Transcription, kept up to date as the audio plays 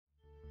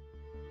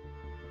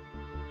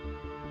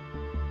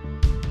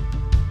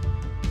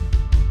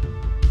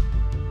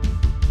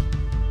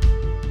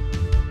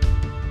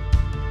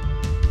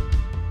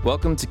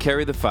Welcome to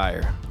Carry the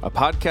Fire, a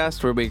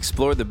podcast where we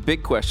explore the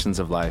big questions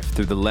of life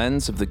through the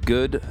lens of the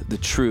good, the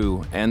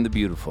true, and the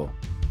beautiful.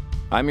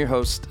 I'm your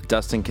host,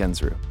 Dustin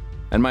Kensrew,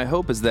 and my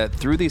hope is that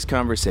through these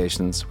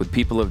conversations with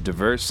people of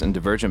diverse and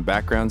divergent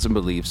backgrounds and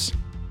beliefs,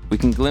 we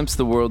can glimpse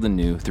the world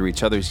anew through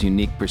each other's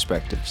unique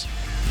perspectives.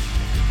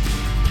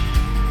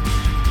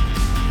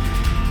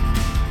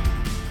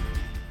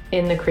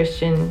 In the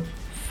Christian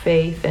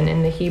faith and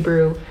in the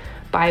Hebrew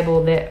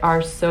Bible that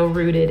are so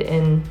rooted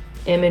in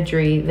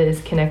imagery that is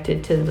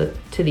connected to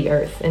the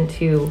earth and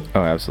to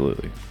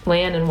absolutely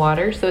land and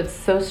water. So it's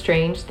so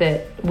strange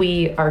that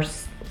we are,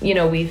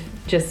 we've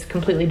just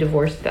completely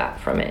divorced that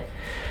from it.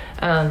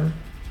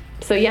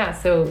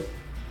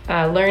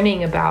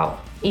 Learning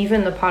about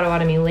even the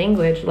Potawatomi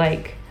language,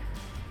 like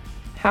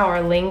how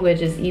our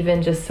language is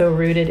even just so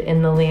rooted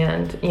in the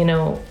land, and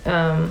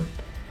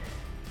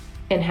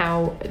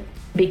how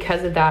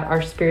because of that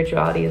our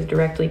spirituality is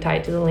directly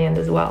tied to the land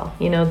as well.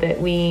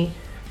 That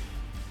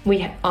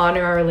we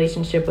honor our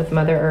relationship with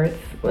Mother Earth,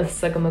 with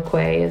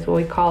Sagamakwe is what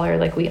we call her.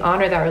 Like, we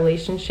honor that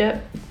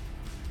relationship,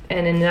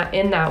 and in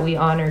that we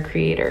honor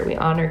Creator, we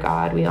honor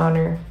God, we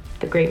honor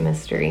the great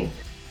mystery.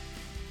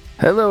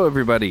 Hello,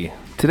 everybody.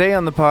 Today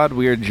on the pod,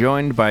 we are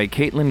joined by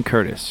Caitlin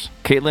Curtis.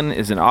 Caitlin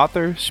is an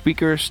author,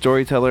 speaker,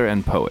 storyteller,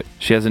 and poet.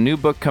 She has a new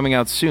book coming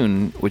out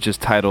soon, which is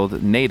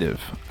titled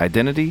Native: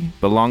 Identity,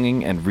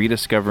 Belonging, and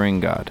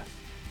Rediscovering God.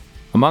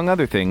 Among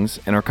other things,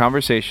 in our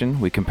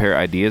conversation, we compare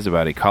ideas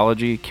about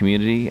ecology,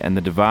 community, and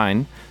the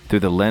divine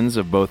through the lens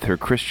of both her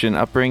Christian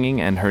upbringing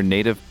and her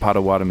native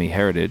Potawatomi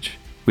heritage.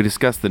 We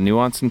discuss the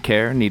nuance and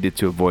care needed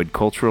to avoid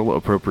cultural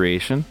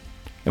appropriation,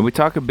 and we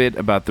talk a bit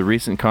about the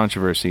recent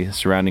controversy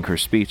surrounding her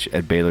speech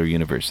at Baylor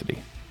University.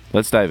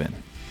 Let's dive in.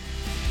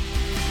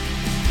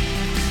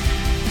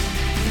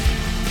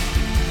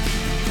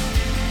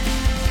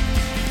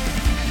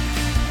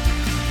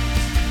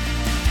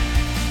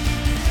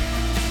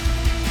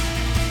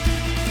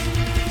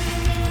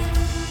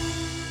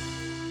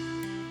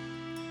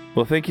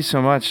 Well, thank you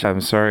so much.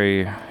 I'm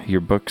sorry your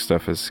book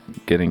stuff is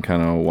getting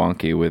kind of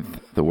wonky with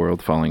the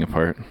world falling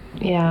apart.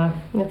 Yeah,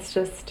 it's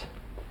just,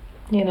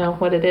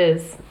 what it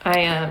is.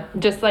 I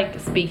just like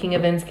speaking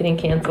events getting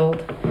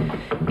canceled,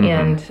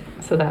 and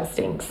so that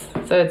stinks.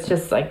 So it's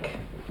just like,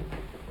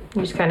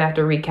 you just kind of have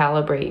to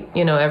recalibrate,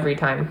 every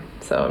time.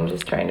 So I'm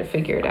just trying to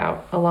figure it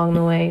out along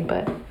the way,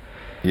 but...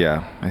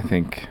 Yeah, I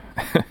think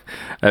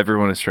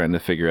everyone is trying to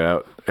figure it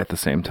out at the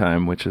same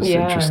time, which is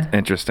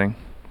interesting.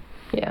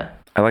 Yeah.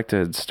 I like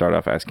to start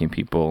off asking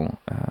people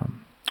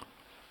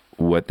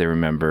what they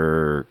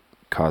remember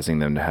causing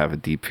them to have a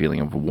deep feeling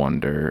of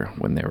wonder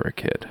when they were a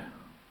kid.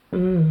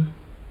 When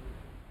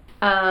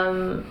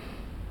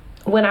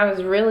I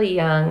was really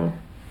young,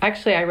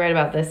 actually I read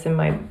about this in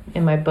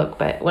my book,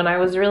 but when I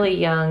was really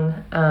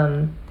young,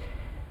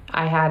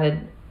 I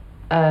had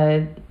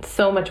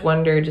so much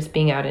wonder just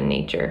being out in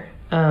nature.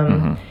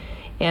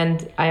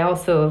 And I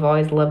also have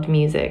always loved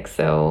music,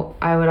 so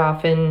I would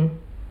often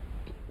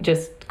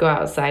just go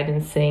outside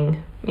and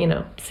sing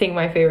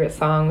my favorite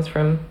songs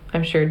from,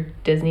 I'm sure,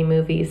 Disney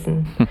movies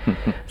and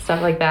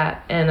stuff like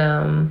that. And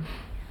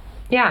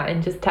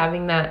and just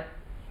having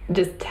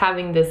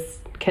this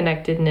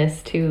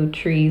connectedness to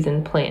trees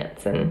and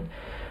plants, and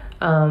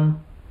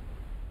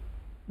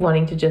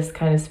wanting to just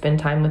kind of spend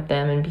time with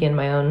them and be in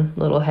my own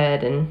little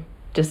head and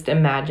just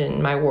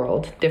imagine my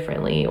world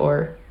differently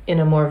or in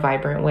a more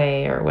vibrant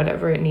way or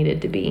whatever it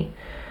needed to be.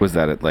 Was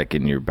that like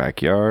in your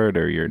backyard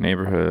or your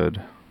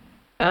neighborhood?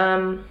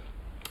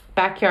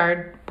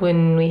 Backyard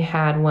when we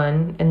had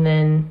one, and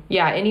then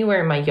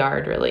anywhere in my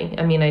yard, really.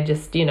 I mean, I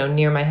just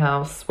near my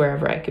house,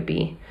 wherever I could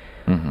be.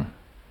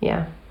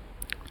 Yeah.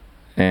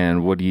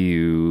 And what do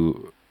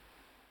you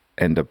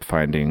end up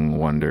finding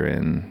wonder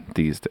in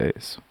these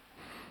days?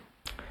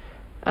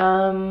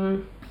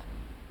 The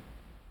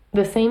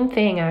same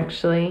thing,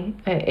 actually.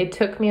 It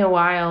took me a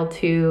while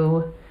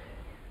to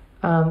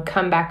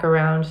come back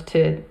around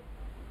to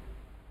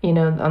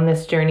on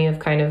this journey of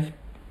kind of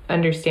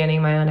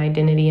understanding my own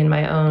identity and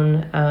my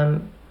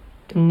own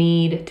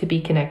need to be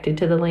connected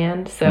to the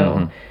land.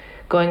 So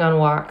going on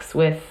walks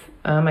with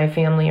my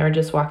family or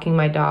just walking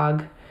my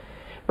dog.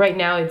 Right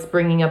now it's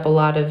bringing up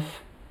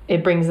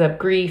it brings up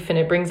grief and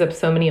it brings up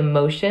so many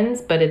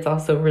emotions, but it's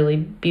also really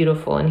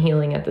beautiful and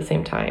healing at the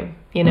same time,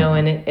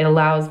 and it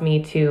allows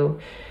me to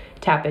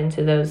tap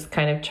into those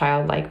kind of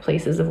childlike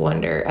places of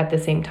wonder at the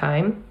same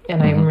time.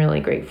 And I'm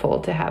really grateful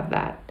to have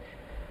that.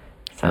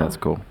 So that's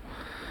cool.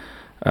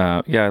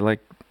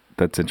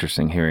 That's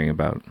interesting hearing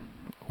about,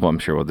 well, I'm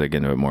sure we'll dig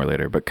into it more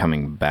later, but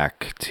coming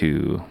back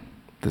to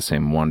the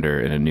same wonder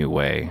in a new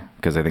way,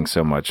 because I think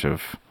so much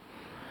of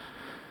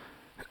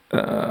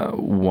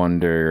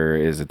wonder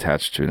is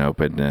attached to an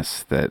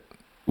openness that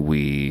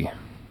we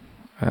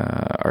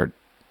are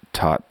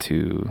taught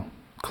to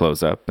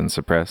close up and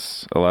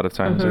suppress a lot of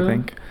times, I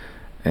think.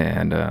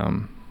 And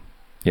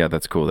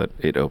that's cool that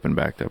it opened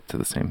back up to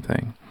the same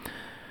thing.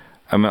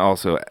 I'm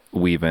also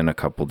weave in a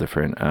couple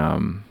different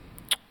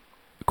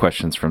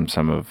questions from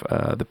some of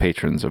the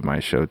patrons of my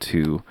show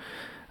too.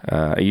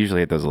 I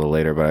usually hit those a little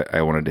later, but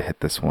I wanted to hit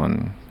this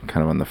one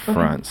kind of on the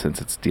front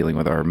since it's dealing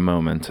with our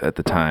moment at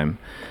the time.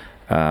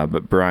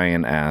 But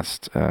Brian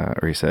asked,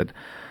 or he said,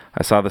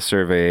 I saw the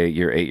survey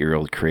your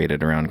 8-year-old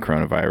created around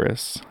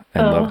coronavirus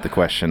and loved the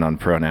question on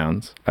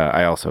pronouns.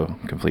 I also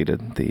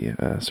completed the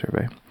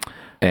survey.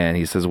 And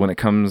he says, when it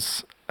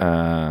comes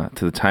to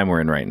the time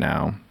we're in right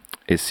now,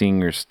 is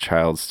seeing your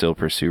child still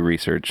pursue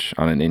research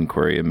on an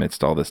inquiry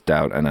amidst all this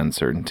doubt and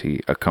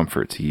uncertainty a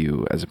comfort to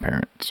you as a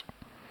parent?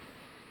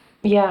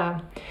 Yeah.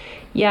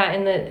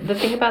 And the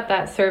thing about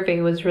that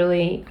survey was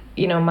really,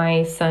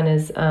 my son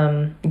is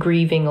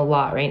grieving a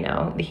lot right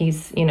now.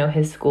 He's,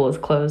 his school is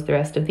closed the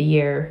rest of the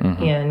year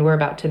and we're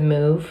about to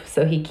move.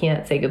 So he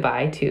can't say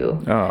goodbye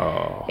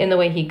in the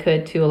way he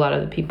could to a lot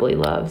of the people he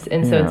loves.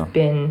 And so it's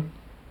been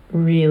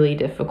really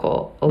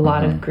difficult, a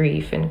lot of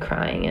grief and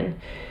crying.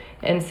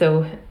 And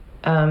so,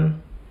 my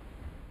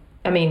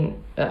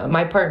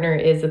partner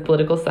is a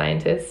political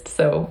scientist,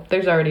 so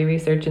there's already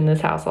research in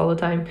this house all the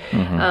time.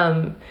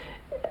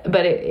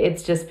 But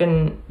it's just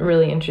been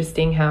really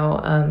interesting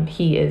how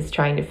he is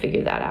trying to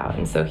figure that out.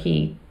 And so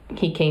he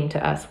came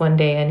to us one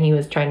day and he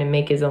was trying to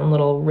make his own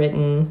little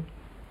written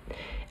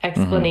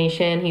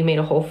explanation. He made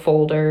a whole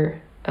folder,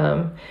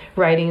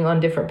 writing on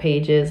different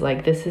pages,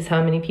 like this is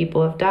how many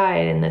people have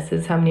died and this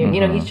is how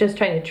many, he's just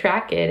trying to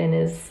track it in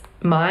his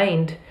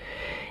mind.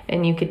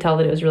 And you could tell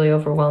that it was really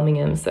overwhelming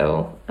him.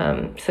 So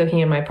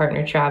he and my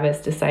partner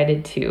Travis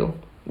decided to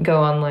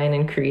go online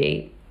and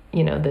create,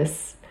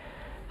 this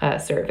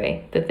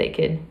survey that they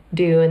could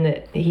do and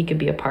that he could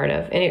be a part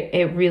of. And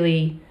it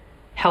really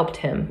helped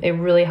him. It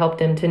really helped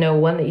him to know,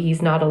 one, that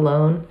he's not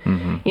alone,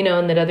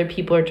 and that other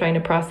people are trying to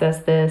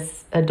process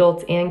this,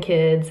 adults and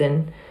kids.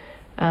 And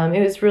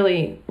it was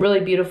really,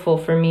 really beautiful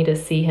for me to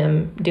see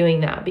him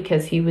doing that,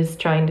 because he was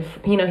trying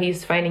to,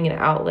 he's finding an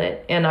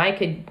outlet, and I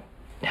could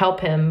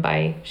help him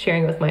by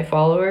sharing with my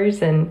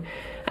followers. And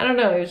I don't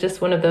know, it was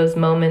just one of those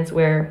moments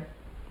where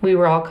we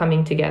were all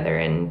coming together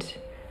and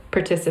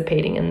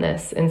participating in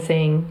this and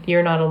saying,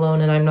 you're not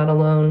alone and I'm not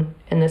alone,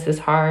 and this is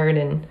hard,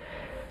 and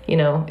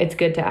it's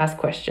good to ask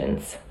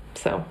questions.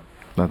 So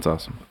that's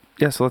awesome.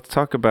 Yeah, so let's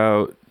talk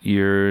about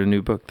your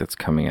new book that's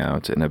coming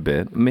out in a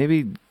bit.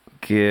 Maybe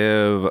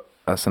give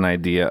us an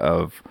idea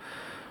of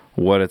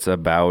what it's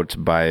about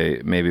by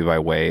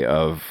way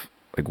of,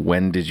 like,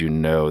 when did you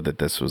know that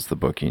this was the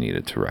book you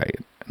needed to write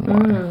and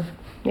why?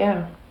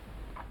 Yeah.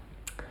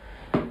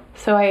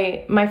 So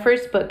my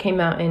first book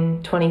came out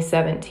in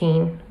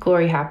 2017,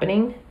 Glory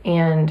Happening.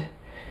 And,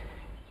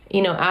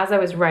 as I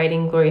was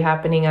writing Glory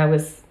Happening, I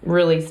was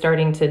really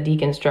starting to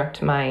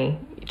deconstruct my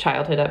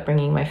childhood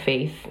upbringing, my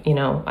faith.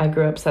 I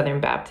grew up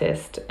Southern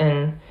Baptist,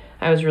 and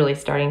I was really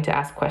starting to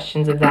ask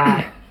questions of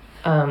that,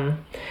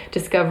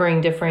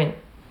 discovering different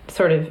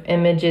sort of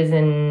images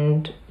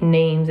and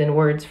names and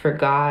words for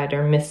God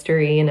or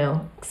mystery,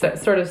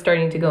 sort of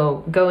starting to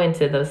go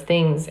into those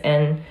things.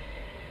 And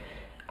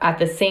at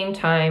the same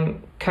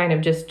time, kind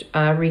of just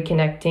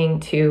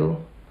reconnecting to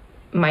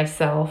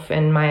myself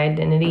and my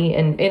identity,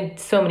 and in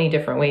so many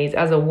different ways,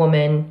 as a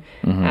woman,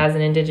 as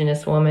an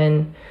Indigenous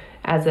woman,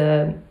 as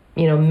a,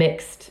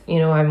 mixed,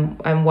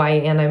 I'm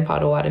white and I'm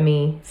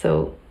Potawatomi.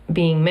 So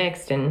being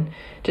mixed and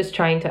just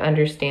trying to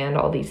understand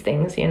all these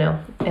things,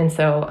 And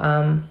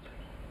so,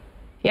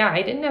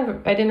 I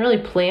didn't really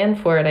plan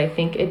for it. I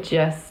think it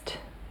just,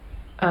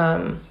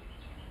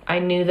 I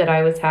knew that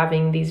I was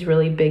having these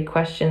really big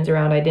questions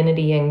around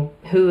identity and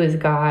who is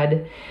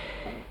God.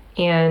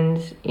 And,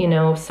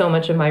 so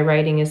much of my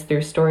writing is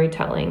through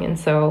storytelling. And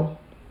so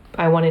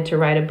I wanted to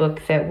write a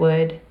book that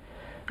would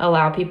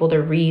allow people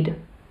to read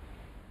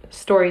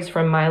stories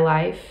from my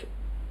life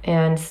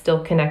and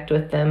still connect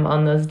with them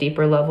on those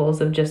deeper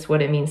levels of just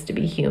what it means to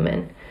be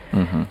human.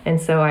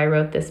 And so I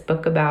wrote this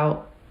book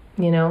about,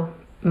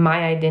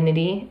 my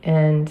identity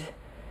and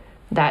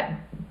that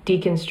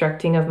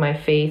deconstructing of my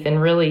faith,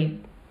 and really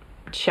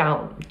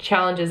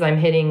challenges I'm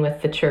hitting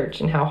with the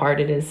church and how hard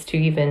it is to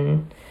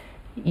even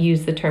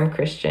use the term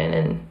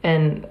Christian.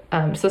 And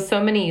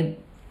so many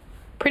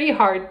pretty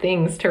hard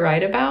things to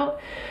write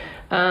about.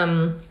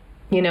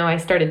 I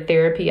started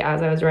therapy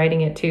as I was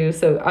writing it too.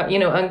 So,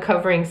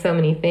 uncovering so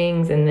many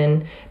things and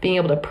then being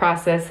able to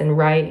process and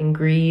write and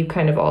grieve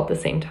kind of all at the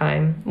same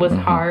time was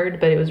hard,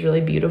 but it was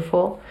really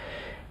beautiful.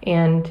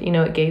 And,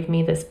 it gave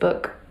me this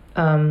book.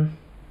 I'm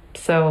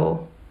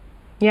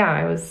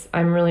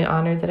really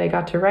honored that I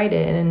got to write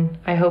it, and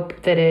I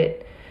hope that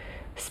it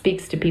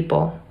speaks to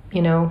people,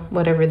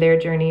 whatever their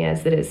journey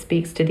is, that it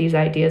speaks to these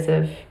ideas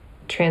of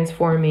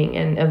transforming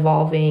and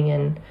evolving,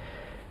 and,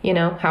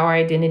 how our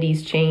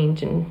identities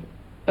change and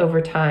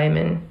over time,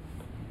 and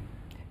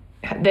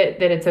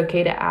that it's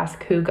okay to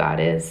ask who God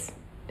is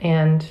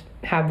and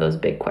have those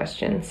big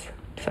questions.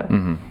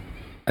 So.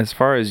 As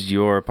far as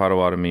your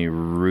Potawatomi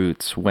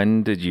roots,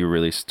 when did you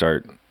really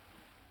start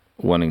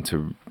wanting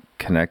to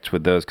connect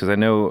with those? Because I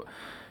know,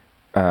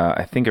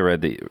 I think I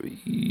read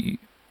that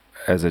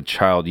as a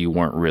child you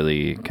weren't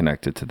really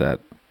connected to that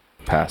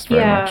past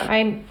very much.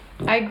 Yeah,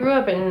 I grew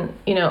up in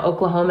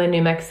Oklahoma,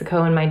 New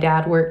Mexico, and my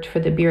dad worked for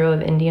the Bureau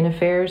of Indian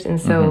Affairs, and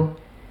so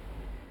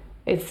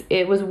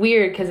it was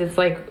weird because it's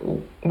like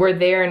we're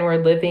there and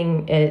we're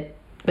living it,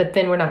 but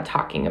then we're not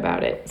talking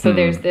about it. So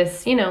there's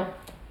this,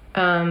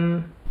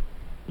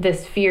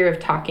 this fear of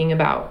talking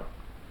about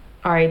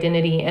our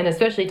identity, and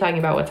especially talking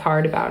about what's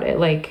hard about it,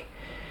 like,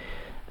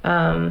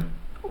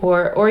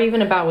 or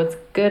even about what's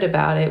good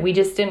about it. We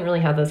just didn't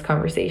really have those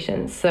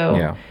conversations.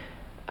 So,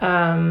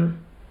 so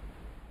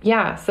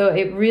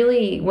it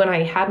really, when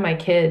I had my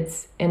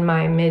kids in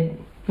my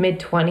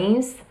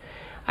mid-20s,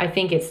 I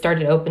think it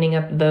started opening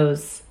up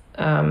those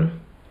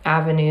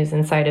avenues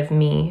inside of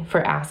me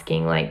for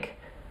asking, like,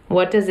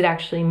 what does it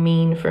actually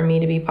mean for me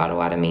to be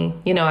Potawatomi?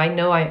 I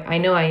know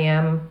I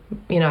am,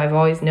 I've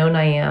always known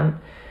I am.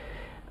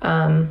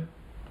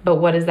 But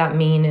what does that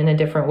mean in a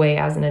different way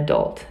as an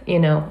adult,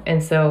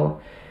 And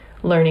so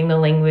learning the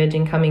language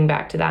and coming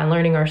back to that and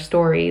learning our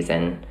stories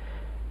and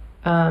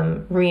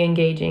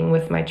re-engaging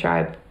with my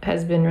tribe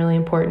has been really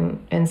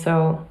important. And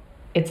so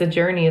it's a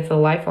journey, it's a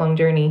lifelong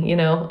journey,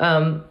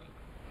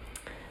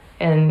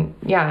 and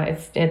yeah,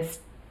 it's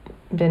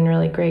been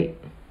really great.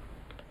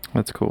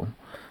 That's cool.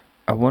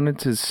 I wanted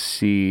to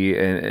see,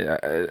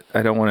 and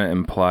I don't want to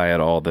imply at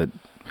all that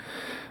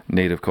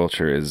Native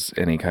culture is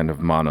any kind of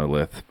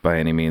monolith by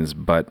any means,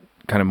 but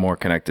kind of more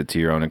connected to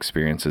your own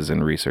experiences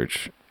and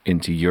research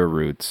into your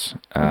roots.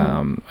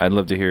 I'd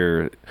love to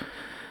hear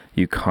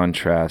you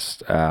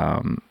contrast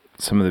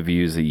some of the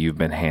views that you've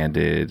been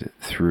handed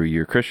through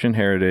your Christian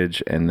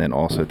heritage and then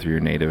also through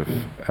your Native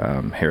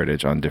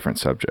heritage on different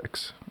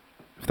subjects,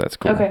 if that's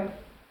cool. Okay.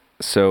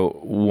 So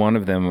one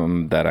of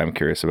them that I'm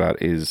curious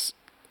about is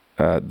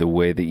the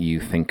way that you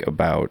think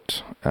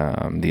about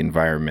the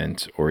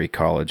environment or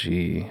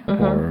ecology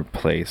or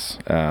place.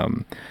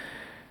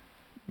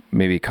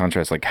 Maybe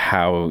contrast like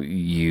how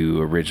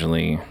you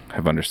originally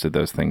have understood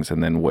those things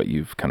and then what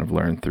you've kind of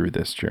learned through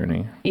this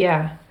journey.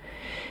 Yeah.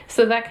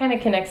 So that kind of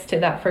connects to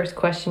that first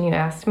question you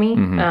asked me.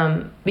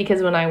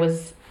 Because when I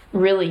was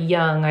really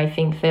young, I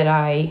think that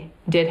I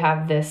did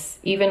have this,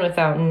 even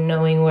without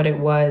knowing what it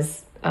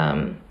was,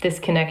 this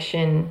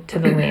connection to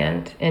the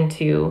land and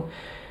to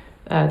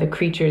the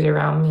creatures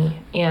around me.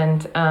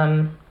 And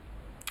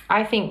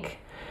I think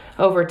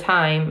over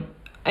time,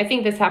 I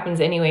think this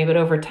happens anyway, but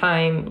over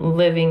time,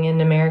 living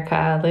in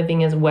America,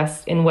 living as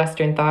in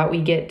Western thought, we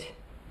get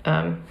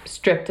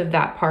stripped of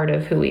that part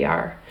of who we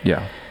are.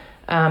 Yeah.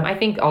 I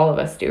think all of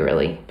us do,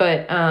 really.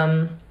 But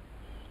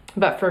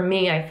for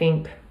me, I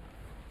think,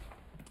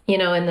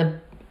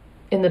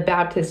 in the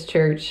Baptist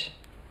church,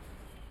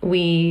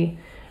 we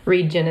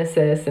read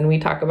Genesis and we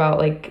talk about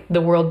like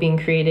the world being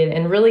created,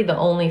 and really the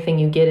only thing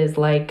you get is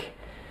like,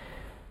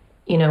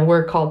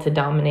 we're called to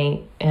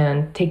dominate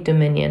and take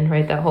dominion,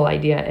 right? That whole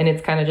idea. And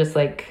it's kind of just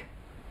like,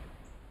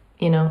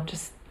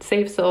 just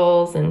save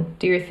souls and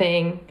do your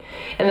thing.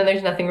 And then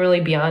there's nothing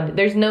really beyond.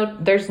 There's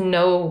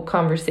no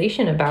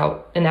conversation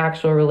about an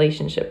actual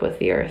relationship with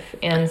the earth.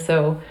 And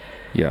so,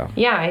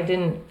 I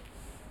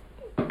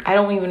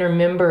don't even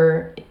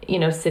remember,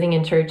 sitting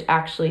in church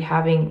actually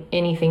having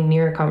anything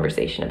near a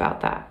conversation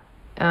about that.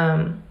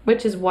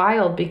 Which is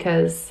wild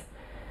because,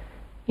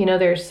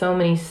 there's so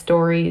many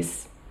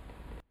stories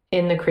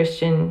in the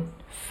Christian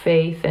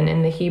faith and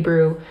in the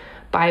Hebrew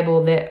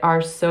Bible that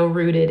are so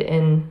rooted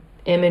in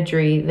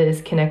imagery that is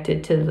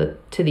connected to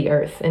the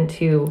earth and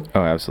to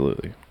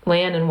absolutely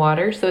land and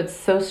water. So it's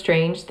so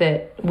strange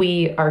that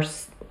we are,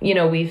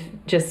 we've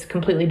just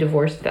completely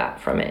divorced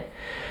that from it.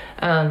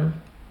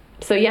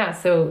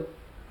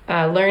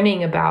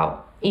 Learning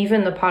about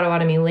even the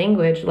Potawatomi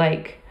language,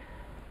 like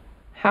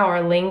how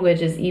our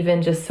language is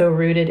even just so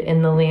rooted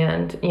in the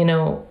land, and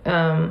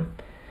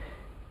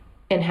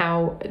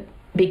how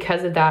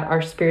because of that,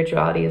 our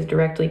spirituality is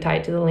directly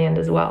tied to the land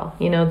as well.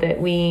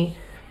 That we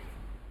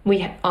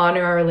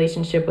honor our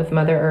relationship with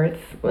Mother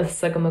Earth, with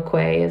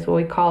Sagamakwe is what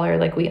we call her.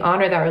 Like we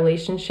honor that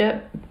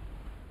relationship,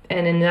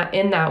 and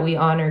in that we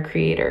honor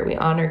Creator, we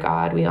honor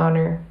God, we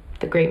honor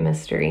the great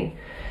mystery.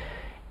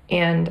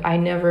 And I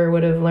never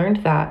would have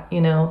learned that,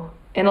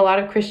 and a lot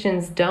of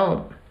Christians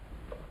don't.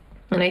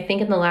 And I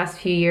think in the last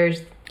few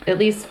years, at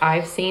least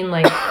I've seen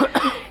like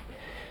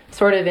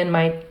sort of in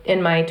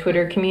my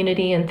Twitter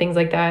community and things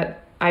like that,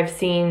 I've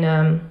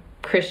seen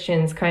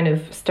Christians kind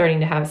of starting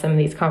to have some of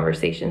these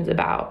conversations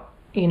about,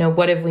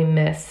 what have we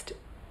missed?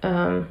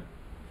 How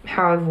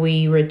have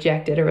we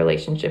rejected a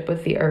relationship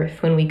with the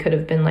earth when we could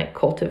have been like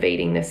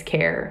cultivating this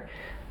care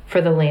for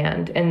the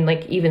land and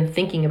like even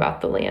thinking about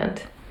the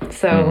land?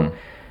 So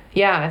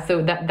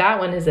so that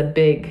one is a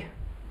big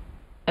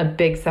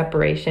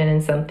separation,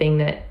 and something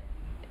that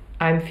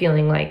I'm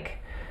feeling like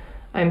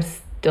I'm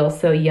still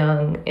so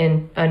young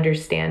in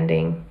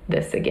understanding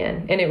this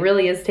again. And it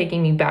really is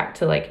taking me back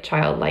to like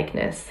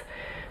childlikeness,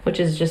 which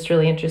is just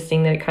really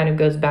interesting that it kind of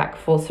goes back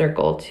full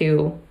circle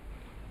to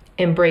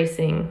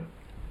embracing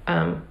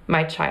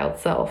my child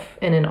self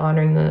and in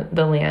honoring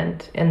the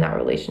land and that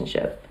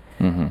relationship.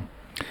 Yeah,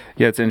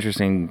 it's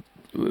interesting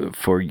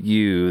for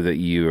you that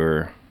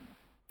you're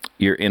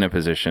in a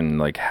position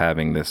like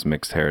having this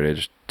mixed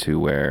heritage to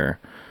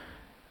where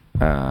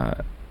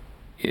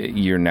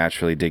you're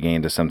naturally digging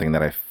into something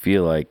that I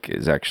feel like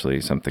is actually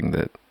something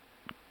that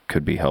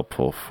could be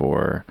helpful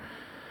for,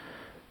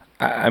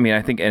 I mean,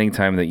 I think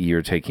anytime that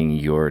you're taking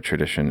your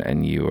tradition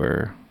and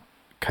you're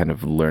kind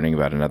of learning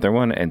about another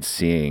one and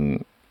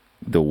seeing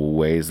the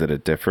ways that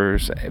it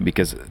differs,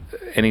 because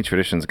any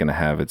tradition is going to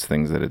have its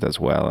things that it does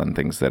well and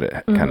things that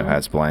it kind of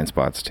has blind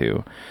spots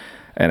to.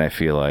 And I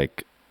feel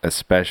like,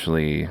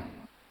 especially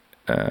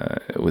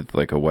with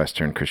like a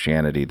Western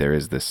Christianity, there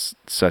is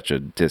such a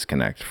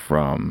disconnect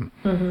from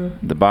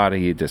the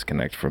body,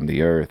 disconnect from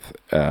the earth.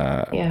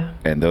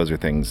 And those are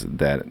things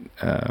that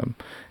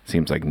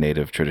seems like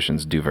Native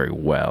traditions do very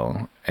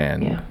well.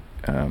 And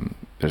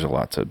there's a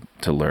lot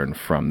to learn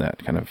from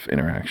that kind of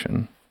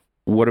interaction.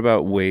 What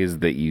about ways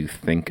that you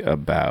think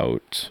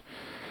about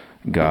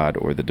God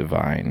or the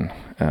divine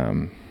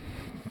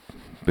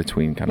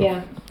between kind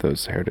of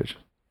those heritage?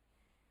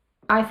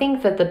 I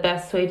think that the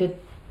best way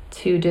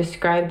to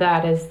describe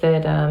that is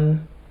that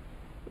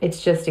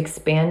it's just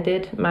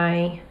expanded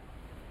my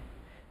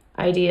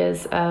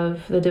ideas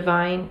of the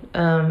divine.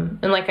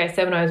 And like I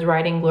said, when I was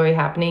writing Glory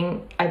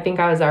Happening, I think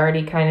I was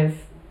already kind of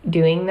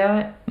doing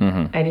that.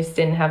 I just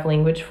didn't have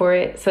language for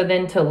it. So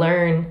then to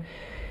learn,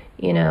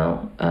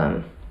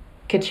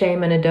 Kache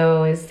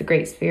Manado is the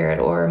Great Spirit,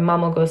 or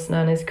Mamo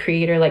Gosnan is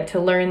Creator, like to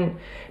learn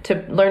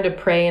to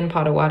pray in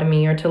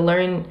Potawatomi, or to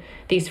learn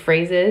these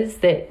phrases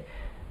that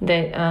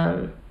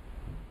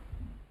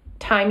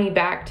tie me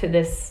back to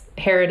this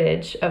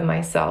heritage of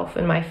myself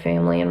and my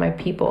family and my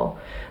people,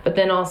 but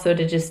then also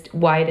to just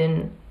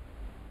widen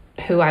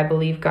who I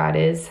believe God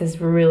is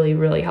has really,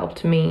 really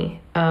helped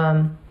me.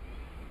 I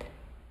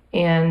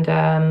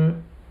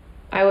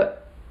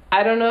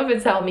don't know if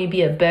it's helped me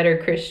be a better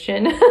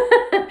Christian.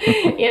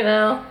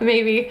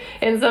 Maybe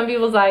in some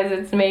people's eyes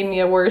it's made me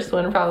a worse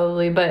one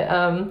probably,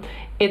 but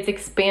it's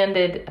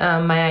expanded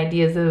my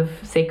ideas of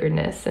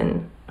sacredness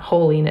and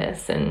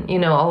holiness and,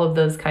 all of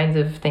those kinds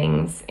of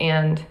things.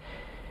 And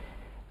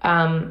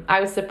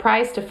I was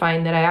surprised to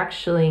find that I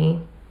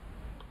actually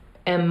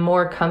am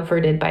more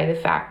comforted by the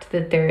fact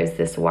that there is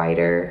this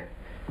wider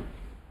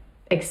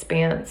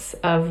expanse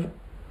of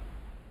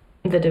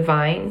the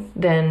divine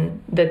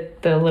than the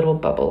little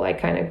bubble I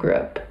kind of grew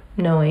up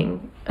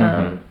knowing.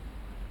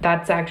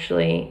 That's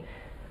actually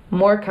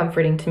more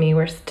comforting to me,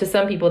 where to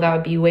some people that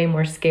would be way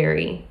more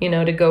scary,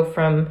 to go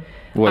from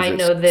I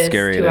know this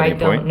to I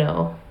don't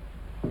know.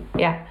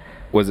 Yeah.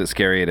 Was it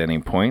scary at any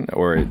point,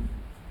 or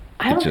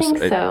I don't think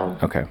so.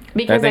 Okay.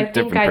 Because I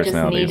think I just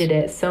needed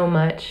it so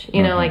much.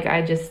 Like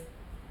I just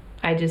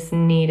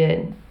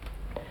needed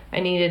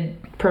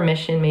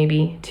permission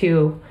maybe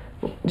to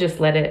just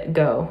let it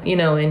go,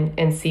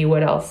 and see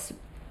what else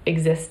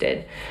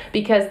existed.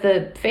 Because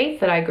the faith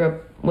that I grew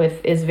up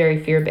with is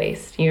very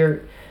fear-based.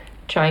 You're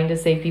trying to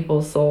save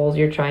people's souls.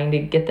 You're trying to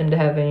get them to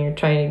heaven. You're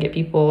trying to get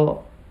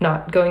people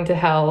not going to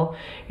hell.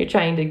 You're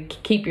trying to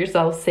keep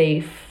yourself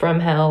safe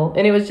from hell.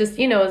 And it was just,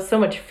 it was so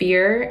much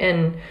fear.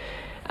 And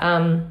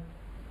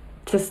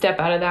to step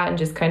out of that and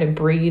just kind of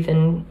breathe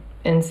and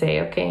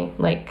say, okay,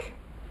 like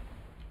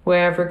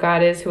wherever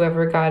God is,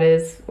 whoever God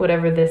is,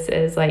 whatever this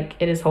is, like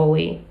it is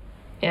holy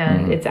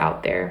and it's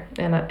out there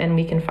and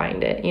we can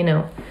find it,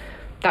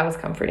 that was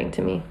comforting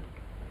to me.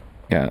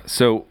 Yeah.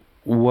 So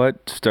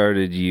what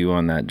started you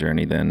on that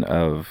journey then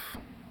of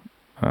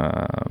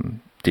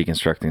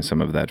deconstructing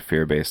some of that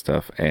fear-based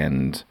stuff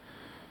and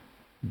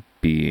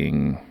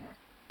being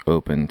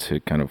open to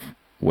kind of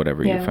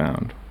whatever you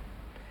found?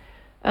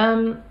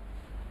 I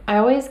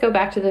always go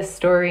back to this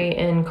story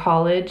in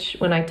college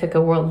when I took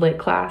a World Lit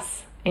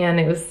class, and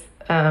it was,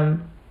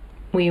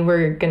 we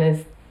were going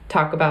to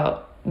talk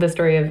about the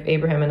story of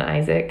Abraham and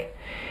Isaac.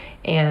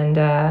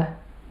 And,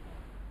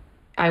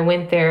 I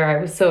went there.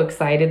 I was so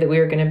excited that we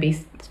were going to be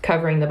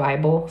covering the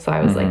Bible. So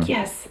I was like,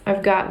 yes,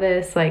 I've got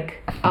this.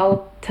 Like,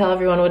 I'll tell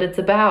everyone what it's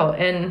about.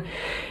 And,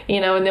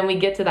 and then we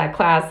get to that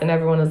class and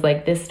everyone was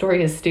like, this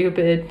story is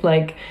stupid.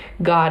 Like,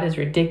 God is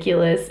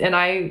ridiculous. And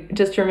I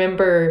just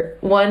remember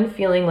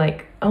feeling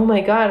like, oh my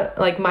God,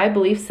 like my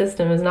belief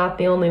system is not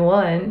the only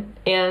one.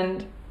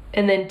 And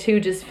then two,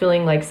 just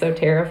feeling like so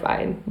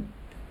terrified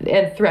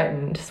and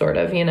threatened sort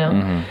of,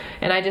 and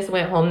I just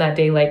went home that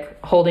day, like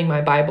holding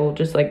my Bible,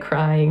 just like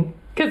crying.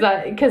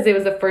 Because it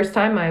was the first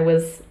time I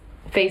was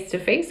face to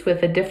face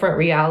with a different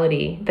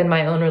reality than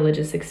my own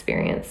religious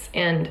experience.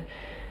 And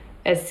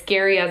as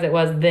scary as it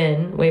was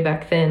then, way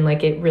back then,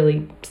 like it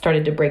really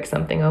started to break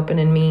something open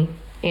in me.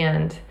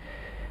 And,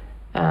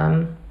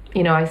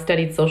 I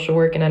studied social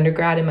work in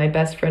undergrad, and my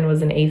best friend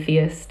was an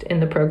atheist in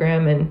the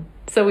program. And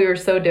so we were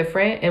so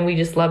different, and we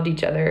just loved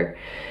each other.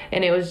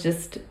 And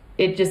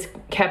it just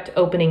kept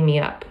opening me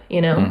up,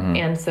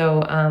 And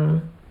so,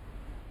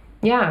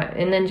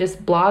 and then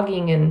just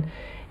blogging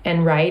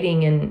and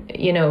writing and,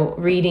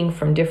 reading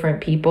from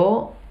different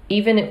people,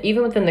 even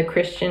within the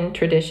Christian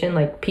tradition,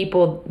 like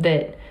people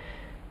that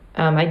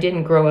I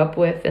didn't grow up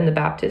with in the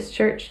Baptist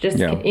church,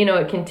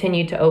 it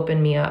continued to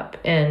open me up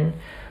and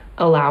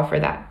allow for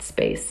that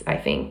space, I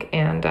think.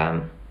 And,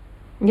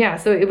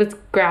 so it was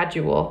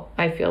gradual.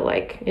 I feel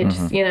like it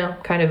just,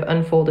 kind of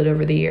unfolded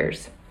over the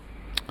years.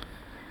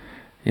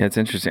 Yeah, it's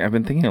interesting. I've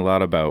been thinking a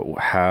lot about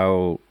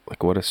how,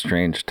 like, what a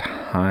strange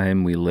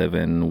time we live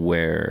in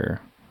where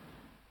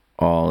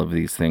all of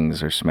these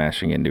things are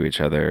smashing into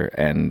each other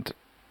and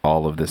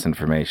all of this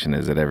information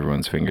is at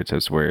everyone's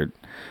fingertips, where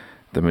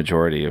the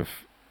majority of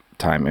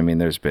time, I mean,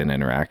 there's been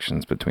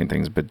interactions between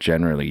things, but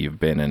generally you've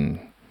been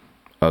in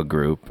a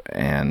group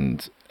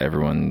and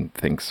everyone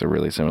thinks a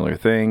really similar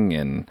thing.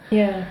 And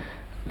Yeah.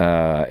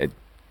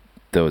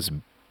 those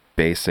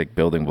basic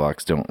building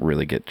blocks don't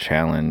really get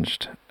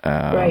challenged.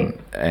 Right.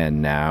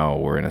 And now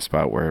we're in a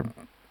spot where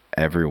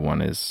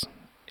everyone is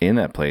in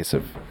that place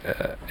of,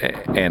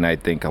 and I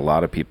think a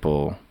lot of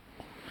people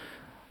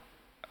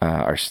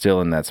are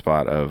still in that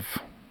spot of,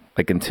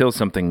 like, until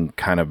something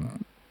kind of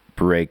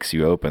breaks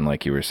you open,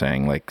 like you were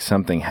saying, like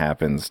something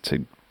happens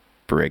to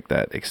break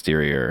that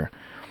exterior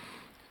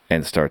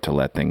and start to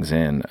let things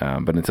in.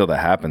 But until that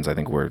happens, I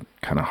think we're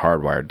kind of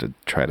hardwired to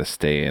try to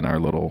stay in our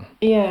little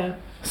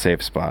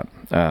safe spot.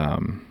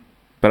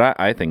 But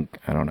I think,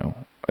 I don't know,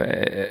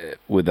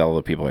 with all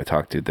the people I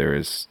talk to, there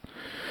is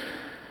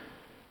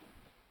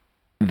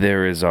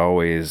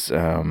always,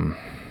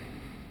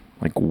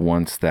 like,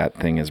 once that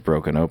thing is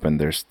broken open,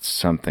 there's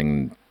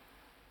something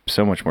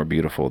so much more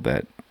beautiful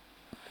that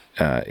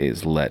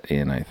is let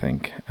in, I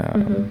think.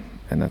 And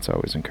that's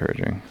always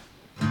encouraging.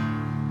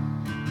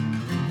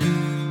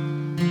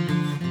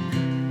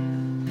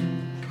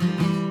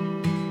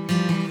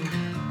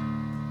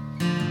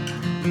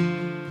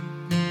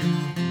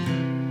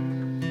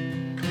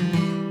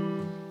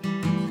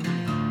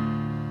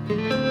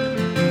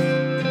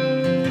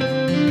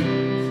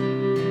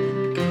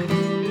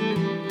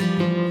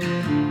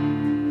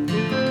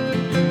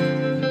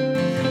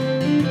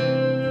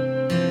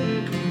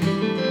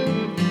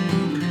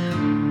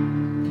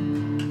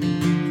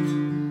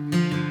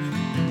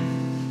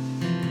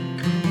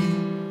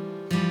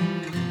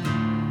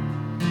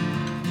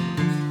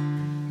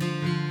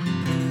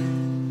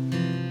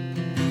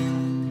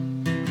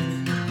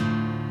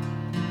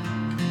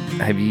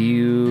 Have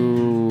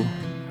you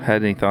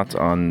had any thoughts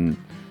on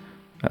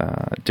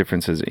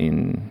differences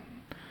in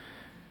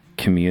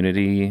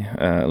community,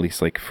 at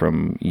least like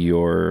from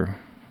your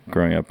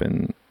growing up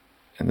in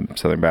the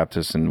Southern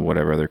Baptist and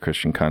whatever other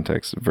Christian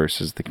context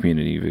versus the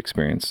community you've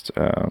experienced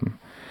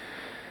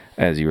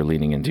as you were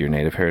leaning into your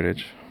Native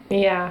heritage?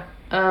 Yeah.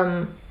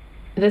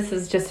 This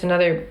is just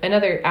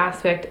another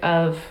aspect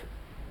of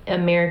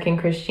American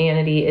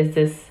Christianity is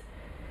this,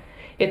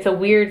 it's a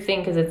weird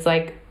thing because it's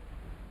like,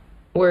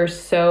 we're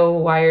so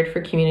wired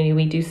for community.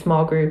 We do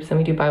small groups and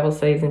we do Bible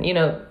studies and,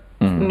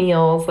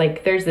 meals.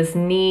 Like, there's this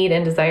need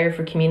and desire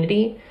for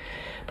community,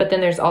 but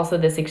then there's also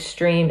this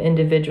extreme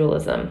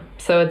individualism.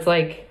 So it's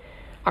like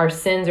our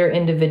sins are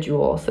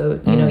individual.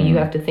 So, you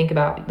have to think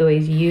about the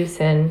ways you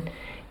sin.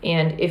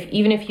 And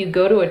even if you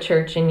go to a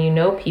church and you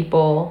know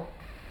people,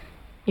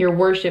 your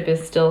worship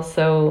is still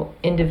so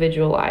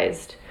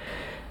individualized.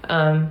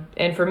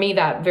 And for me,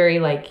 that very,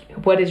 like,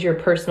 what is your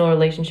personal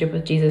relationship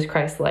with Jesus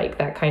Christ like?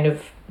 That kind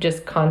of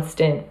just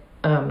constant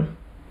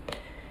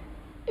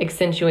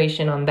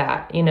accentuation on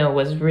that,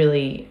 was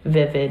really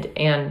vivid.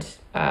 And,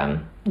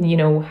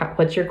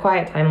 what's your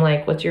quiet time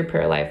like? What's your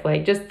prayer life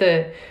like? Just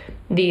the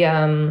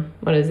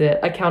what is it?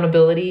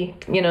 Accountability,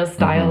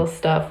 style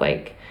stuff,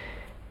 like,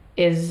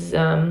 is,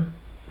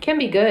 can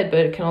be good, but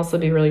it can also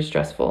be really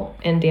stressful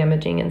and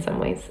damaging in some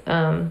ways.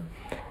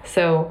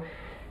 So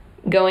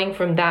going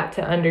from that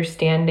to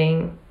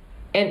understanding,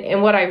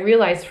 and what I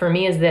realized for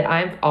me is that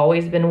I've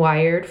always been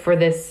wired for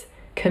this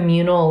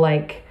communal,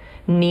 like,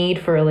 need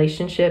for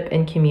relationship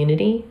and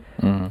community.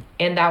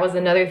 And that was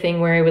another thing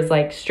where it was,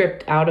 like,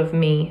 stripped out of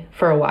me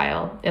for a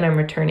while, and I'm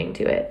returning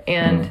to it.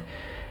 And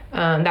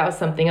that was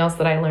something else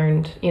that I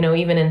learned,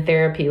 even in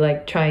therapy,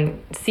 like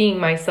seeing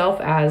myself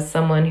as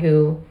someone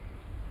who,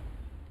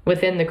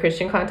 within the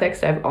Christian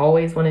context, I've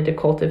always wanted to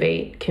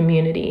cultivate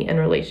community and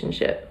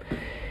relationship.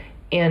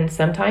 And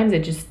sometimes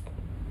it just,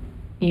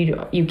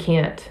 you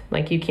can't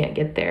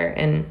get there.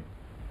 And,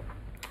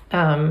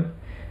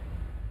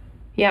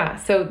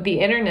 so the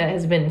internet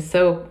has been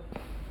so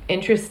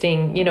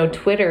interesting.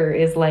 Twitter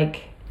is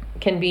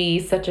can be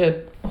such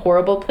a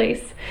horrible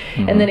place.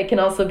 And then it can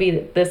also be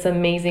this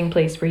amazing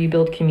place where you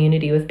build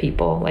community with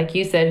people, like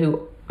you said,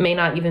 who may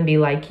not even be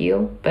like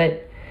you,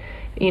 but,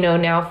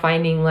 now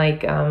finding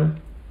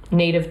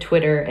native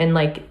Twitter and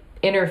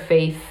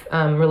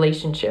interfaith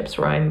relationships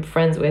where I'm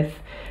friends with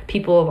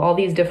people of all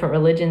these different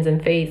religions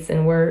and faiths,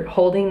 and we're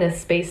holding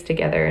this space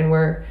together, and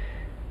we're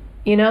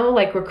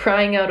we're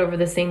crying out over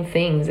the same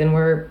things, and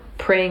we're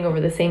praying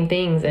over the same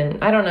things.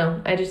 And I don't know,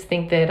 I just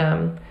think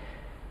that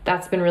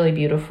that's been really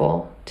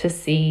beautiful to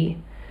see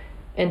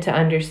and to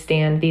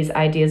understand these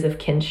ideas of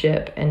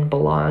kinship and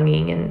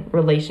belonging and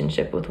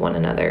relationship with one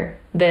another,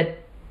 that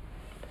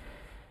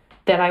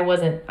I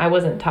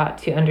wasn't taught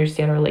to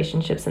understand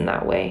relationships in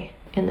that way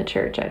in the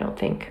church, I don't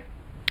think.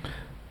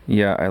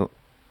 Yeah,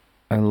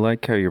 I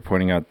like how you're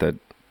pointing out that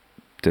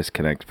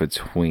disconnect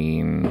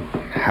between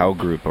how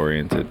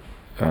group-oriented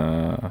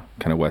kind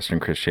of Western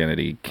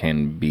Christianity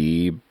can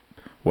be,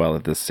 while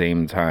at the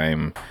same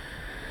time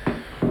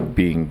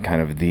being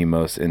kind of the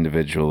most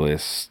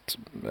individualist,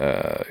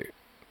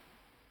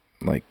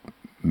 like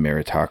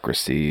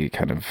meritocracy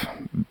kind of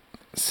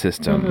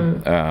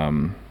system.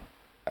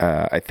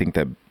 I think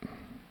that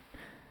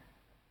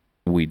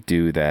we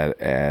do that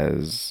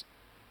as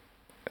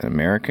an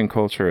American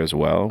culture as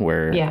well,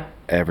 where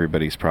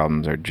everybody's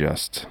problems are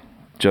just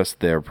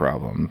their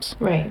problems.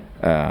 Right.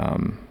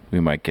 We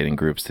might get in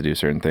groups to do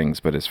certain things,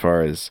 but as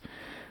far as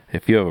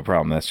if you have a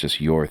problem, that's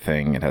just your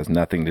thing. It has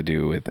nothing to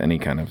do with any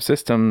kind of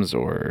systems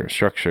or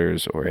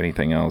structures or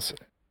anything else.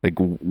 Like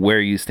where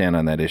you stand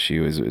on that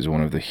issue is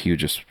one of the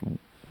hugest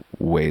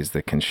ways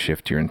that can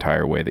shift your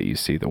entire way that you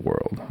see the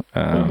world.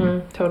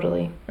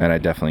 Totally. And I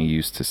definitely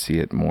used to see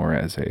it more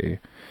as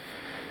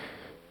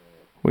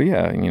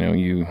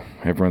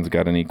everyone's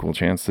got an equal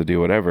chance to do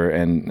whatever.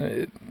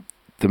 And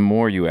the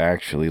more you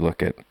actually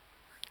look at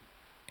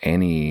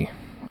any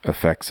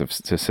effects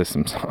to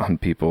systems on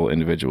people,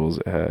 individuals,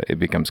 it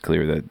becomes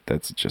clear that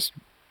that's just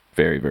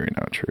very, very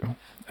not true.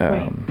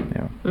 Right.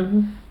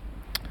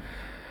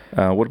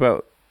 What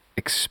about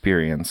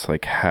experience,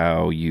 like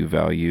how you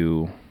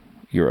value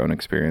your own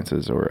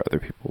experiences or other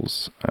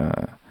people's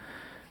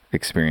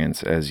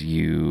experience as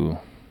you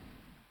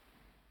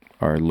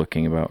are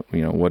looking about,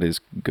 what is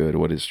good,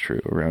 what is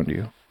true around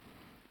you?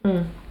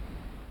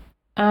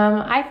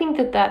 I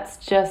think that's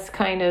just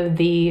kind of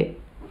the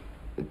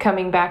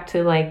coming back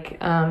to like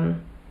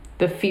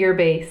the fear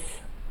base,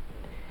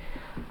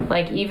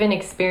 like even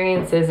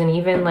experiences and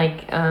even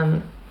like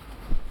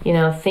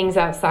things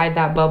outside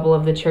that bubble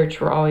of the church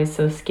were always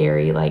so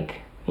scary,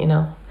 like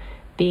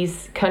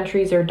these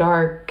countries are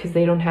dark because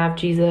they don't have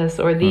Jesus,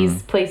 or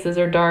these places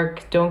are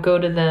dark, don't go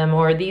to them,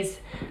 or these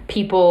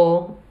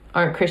people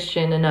aren't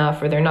Christian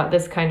enough, or they're not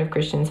this kind of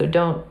Christian, so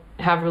don't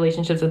have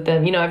relationships with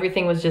them.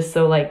 Everything was just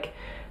so like,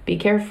 be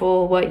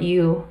careful what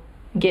you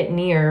get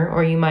near,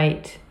 or you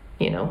might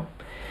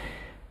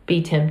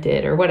be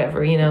tempted or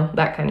whatever,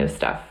 that kind of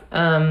stuff.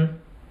 And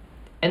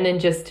then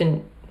just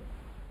to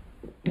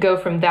go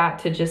from that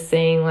to just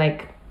saying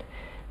like,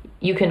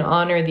 you can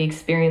honor the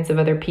experience of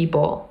other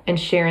people and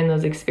share in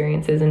those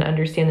experiences and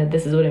understand that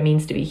this is what it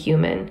means to be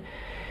human.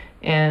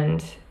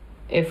 And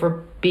if we're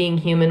being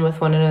human with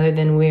one another,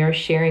 then we are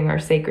sharing our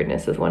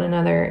sacredness with one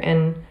another.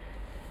 And,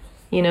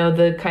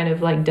 the kind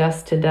of like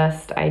dust to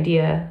dust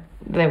idea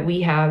that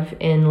we have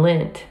in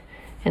Lent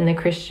in the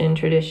Christian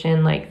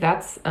tradition, like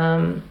that's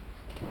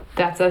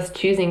us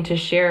choosing to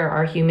share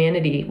our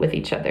humanity with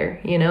each other,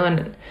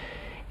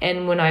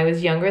 and when I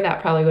was younger,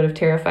 that probably would have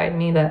terrified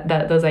me,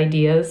 that those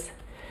ideas,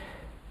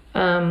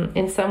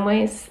 in some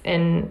ways.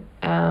 And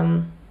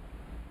I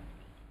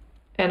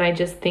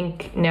just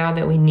think now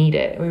that we need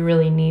it, we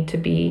really need to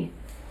be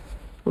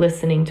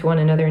listening to one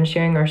another and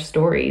sharing our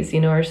stories.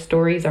 Our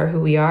stories are who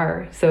we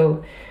are.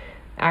 So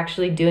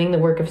actually doing the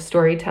work of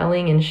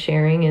storytelling and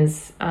sharing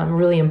is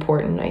really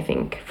important, I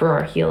think, for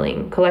our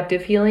healing,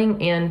 collective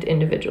healing and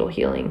individual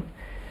healing.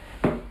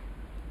 Does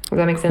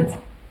that make sense?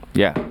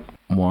 Yeah.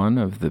 One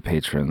of the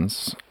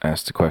patrons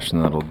asked a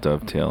question that'll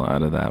dovetail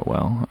out of that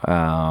well.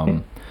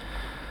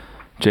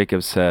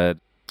 Jacob said,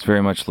 "It's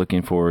very much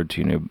looking forward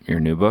to your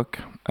new book."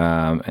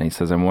 And he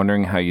says, "I'm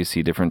wondering how you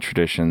see different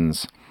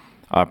traditions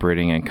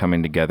operating and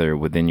coming together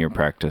within your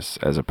practice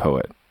as a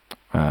poet.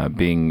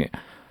 Being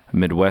a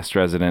Midwest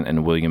resident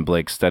and William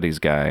Blake studies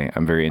guy,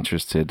 I'm very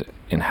interested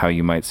in how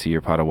you might see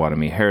your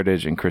Potawatomi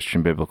heritage and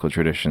Christian biblical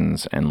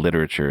traditions and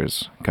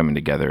literatures coming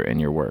together in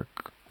your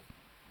work."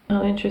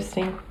 Oh,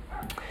 interesting.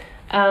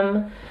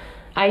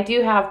 I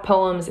do have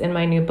poems in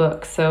my new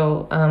book.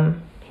 So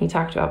he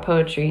talked about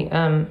poetry.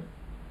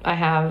 I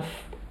have,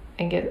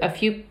 I guess, a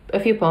few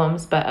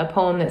poems, but a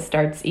poem that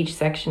starts each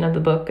section of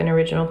the book, an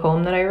original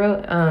poem that I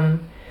wrote.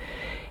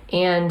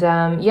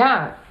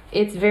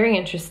 It's very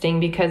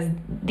interesting because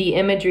the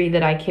imagery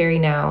that I carry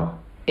now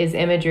is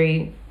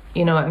imagery,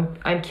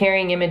 I'm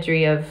carrying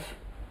imagery of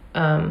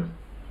all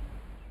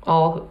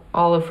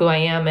of who I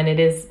am, and it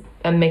is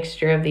a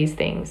mixture of these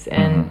things.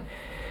 And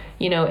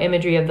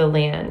imagery of the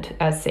land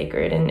as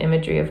sacred and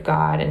imagery of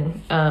God.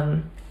 And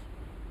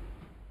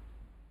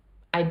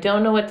I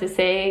don't know what to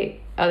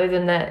say other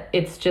than that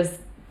it's just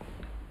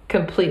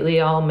completely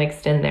all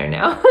mixed in there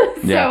now.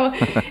 So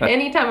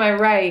anytime I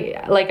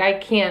write, like, I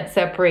can't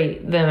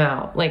separate them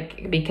out,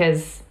 like,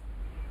 because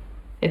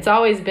it's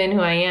always been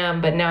who I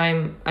am, but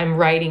now I'm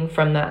writing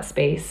from that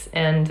space.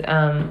 And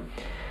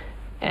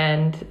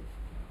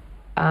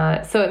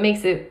so it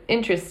makes it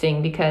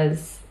interesting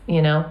because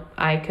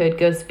I could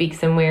go speak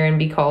somewhere and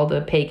be called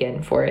a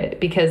pagan for it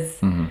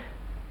because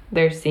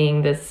they're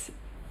seeing these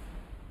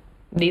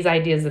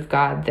ideas of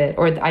God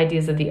or the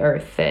ideas of the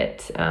earth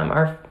that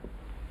are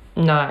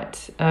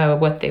not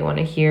what they want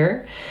to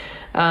hear.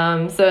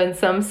 So in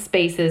some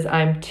spaces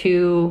I'm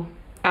too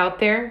out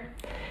there,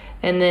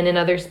 and then in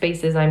other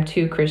spaces I'm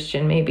too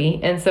Christian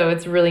maybe. And so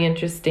it's really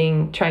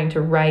interesting trying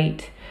to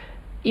write,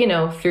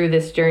 through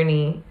this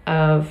journey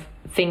of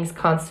things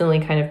constantly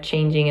kind of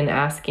changing and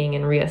asking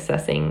and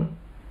reassessing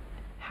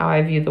how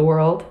I view the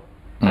world.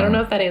 I don't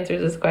know if that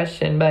answers this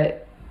question,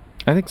 but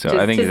I think so.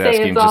 I think he's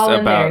asking it's all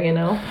just in about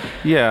there,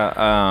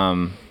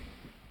 Yeah.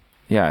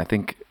 yeah, I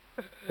think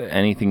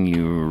anything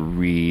you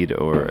read,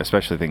 or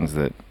especially things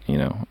that,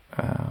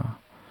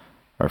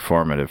 are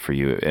formative for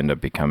you, end up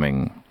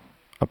becoming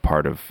a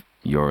part of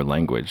your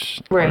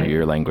language or Right.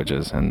 your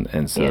languages.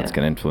 And so it's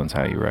going to influence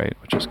how you write,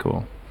 which is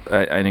cool.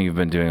 I know you've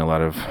been doing a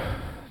lot of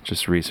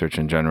just research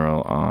in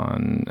general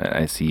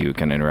I see you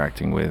kind of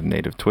interacting with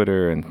native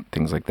Twitter and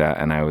things like that.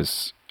 And I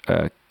was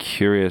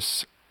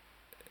curious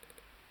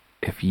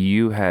if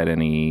you had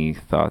any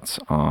thoughts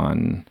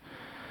on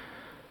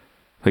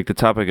like the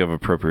topic of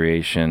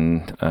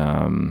appropriation,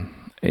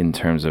 in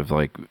terms of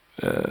like,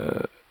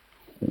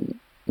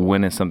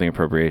 when is something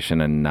appropriation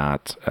and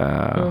not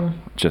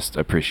just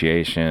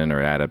appreciation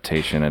or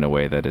adaptation in a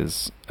way that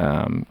is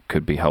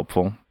could be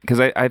helpful? Because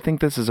I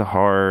think this is a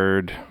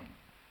hard,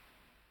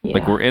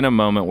 like we're in a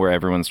moment where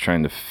everyone's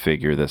trying to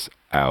figure this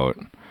out.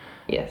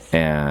 Yes.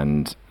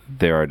 And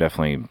there are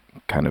definitely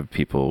kind of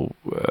people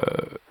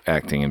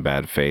acting in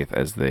bad faith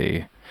as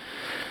they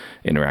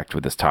interact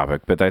with this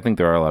topic. But I think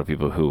there are a lot of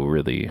people who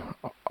really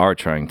are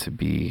trying to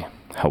be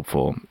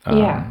helpful.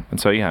 And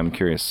so, I'm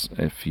curious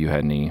if you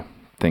had any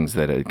things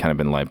that had kind of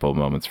been light bulb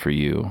moments for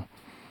you.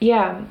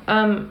 Yeah.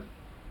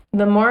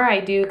 The more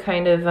I do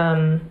kind of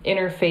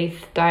interfaith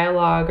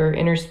dialogue or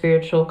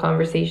interspiritual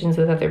conversations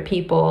with other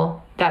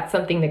people, that's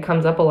something that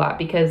comes up a lot,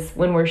 because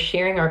when we're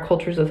sharing our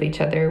cultures with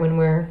each other, when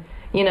we're,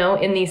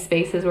 in these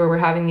spaces where we're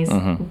having these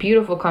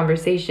beautiful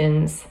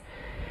conversations,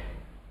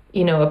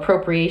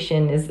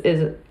 appropriation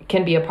is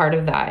can be a part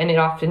of that. And it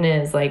often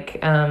is,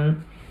 like,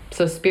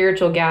 so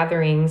spiritual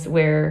gatherings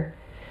where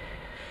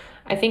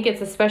I think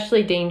it's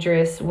especially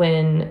dangerous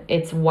when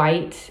it's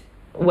white,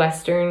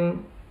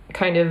 Western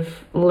kind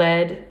of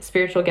led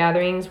spiritual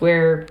gatherings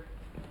where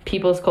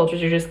people's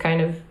cultures are just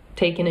kind of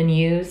taken and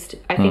used.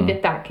 I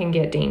think that can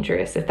get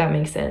dangerous, if that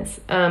makes sense.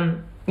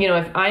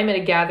 If I'm at a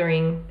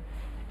gathering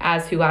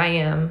as who I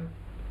am,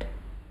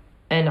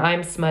 and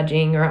I'm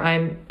smudging, or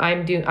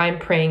I'm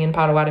praying in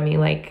Potawatomi,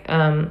 like,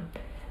 I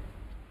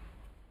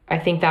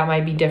think that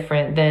might be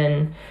different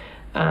than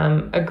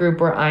a group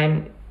where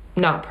I'm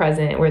not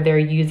present, where they're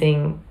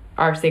using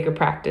our sacred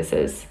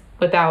practices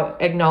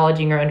without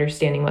acknowledging or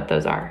understanding what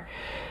those are.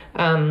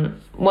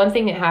 One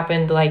thing that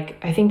happened, like,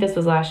 I think this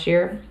was last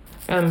year,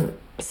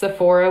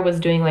 Sephora was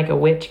doing like a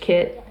witch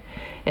kit,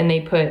 and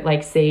they put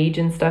like sage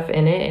and stuff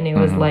in it, and it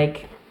was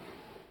like,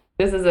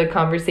 this is a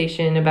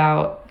conversation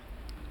about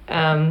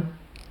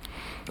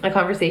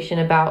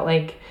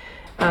like,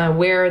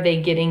 where are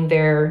they getting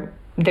their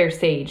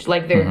sage?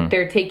 Like,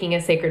 they're taking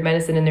a sacred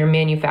medicine and they're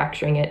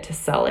manufacturing it to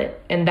sell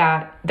it, and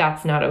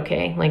that's not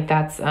okay. Like,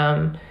 that's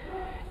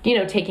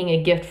taking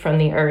a gift from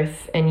the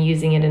earth and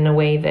using it in a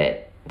way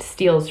that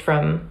steals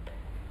from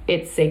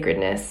its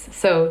sacredness.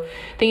 So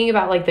thinking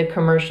about like the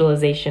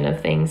commercialization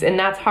of things, and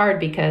that's hard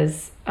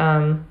because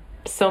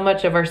so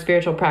much of our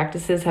spiritual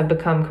practices have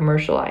become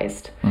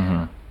commercialized.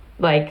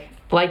 Like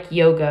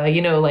yoga,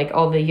 like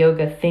all the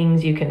yoga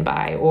things you can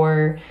buy,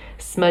 or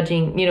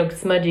smudging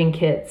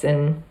kits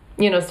and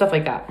stuff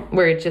like that,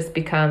 where it just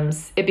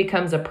becomes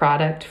a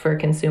product for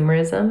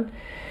consumerism,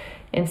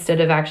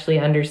 instead of actually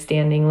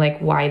understanding like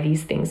why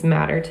these things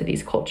matter to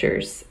these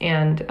cultures,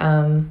 and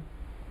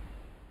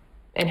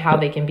how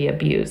they can be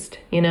abused,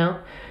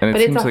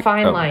 but it's a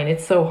fine line.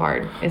 It's so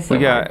hard. It's so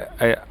hard.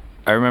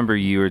 I remember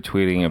you were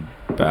tweeting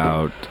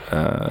about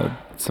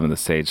some of the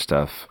sage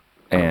stuff,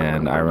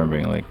 and I remember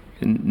being like,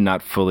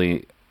 not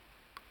fully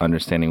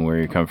understanding where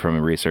you come from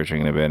and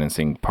researching it a bit, and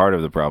seeing part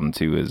of the problem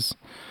too is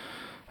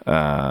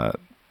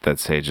that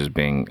sage is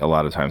a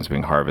lot of times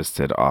being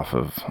harvested off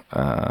of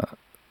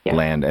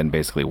land and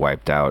basically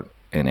wiped out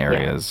in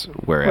areas,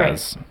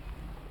 whereas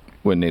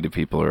when Native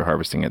people are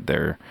harvesting it,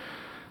 they're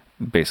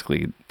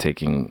basically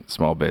taking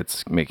small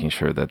bits, making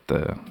sure that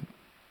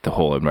the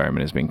whole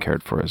environment is being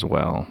cared for as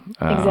well.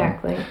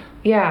 Exactly.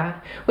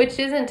 Yeah. Which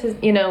isn't,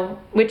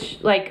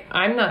 like,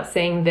 I'm not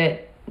saying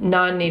that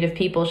non-Native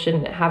people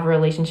shouldn't have a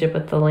relationship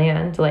with the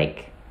land.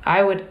 Like,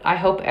 I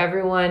hope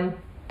everyone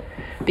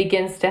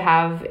begins to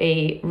have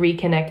a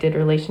reconnected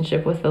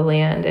relationship with the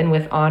land and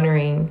with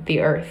honoring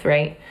the earth,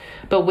 right?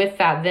 But with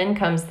that then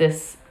comes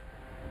this,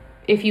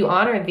 if you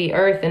honor the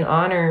earth and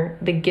honor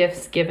the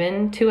gifts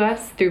given to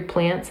us through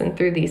plants and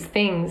through these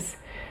things,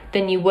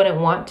 then you wouldn't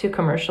want to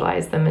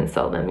commercialize them and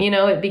sell them,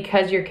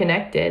 because you're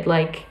connected.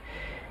 Like,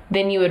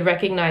 then you would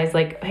recognize,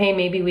 like, hey,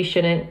 maybe we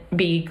shouldn't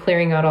be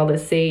clearing out all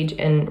this sage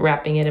and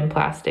wrapping it in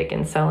plastic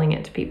and selling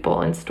it to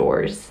people in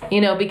stores,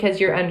 because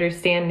you're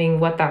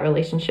understanding what that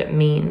relationship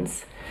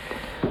means.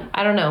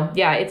 I don't know.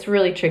 Yeah, it's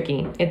really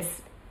tricky.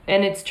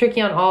 It's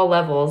tricky on all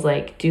levels.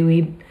 Like, do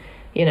we,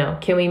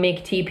 can we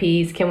make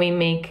teepees? Can we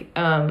make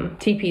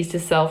teepees to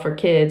sell for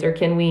kids? Or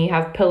can we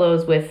have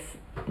pillows with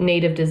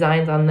Native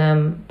designs on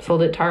them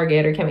sold at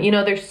Target? Or can we,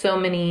 there's so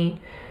many.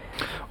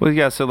 Well,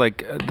 yeah, so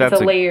like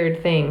that's a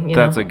layered thing.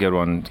 That's a good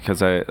one,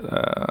 because I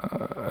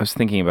was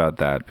thinking about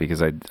that,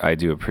 because I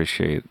do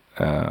appreciate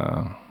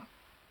a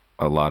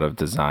lot of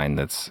design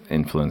that's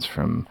influenced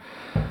from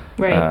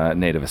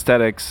Native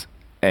aesthetics,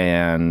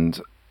 and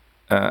so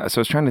I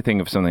was trying to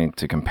think of something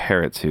to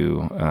compare it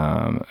to.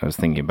 I was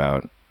thinking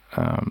about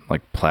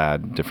like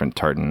plaid, different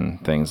tartan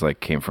things like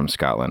came from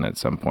Scotland at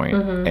some point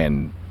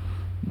and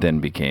then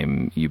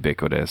became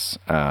ubiquitous,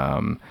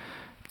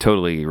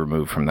 totally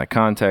removed from that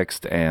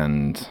context.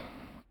 And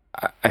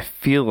I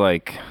feel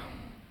like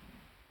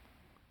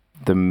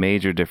the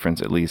major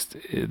difference, at least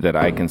that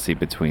I can see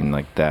between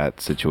like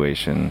that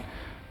situation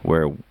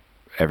where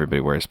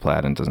everybody wears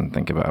plaid and doesn't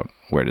think about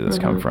where did this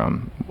come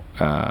from,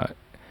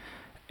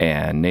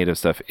 and native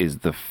stuff, is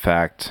the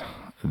fact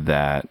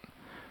that,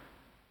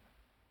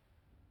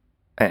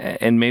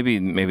 and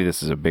maybe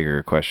this is a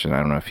bigger question. I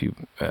don't know if you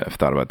have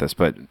thought about this,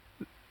 but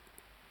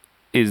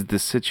is the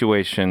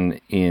situation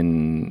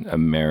in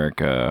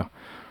America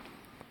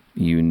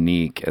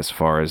unique as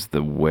far as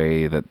the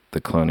way that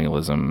the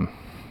colonialism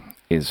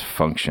is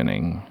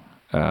functioning?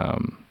 Yeah.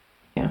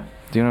 Do you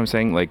know what I'm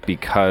saying? Like,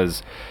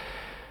 because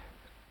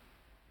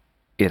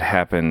it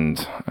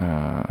happened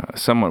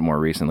somewhat more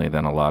recently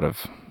than a lot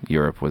of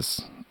Europe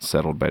was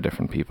settled by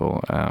different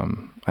people.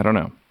 I don't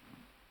know.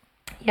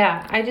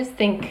 Yeah, I just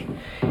think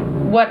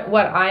what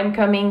I'm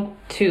coming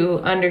to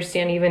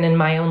understand, even in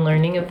my own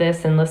learning of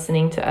this and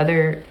listening to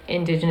other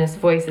Indigenous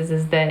voices,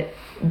 is that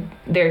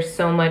there's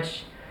so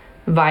much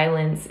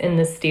violence in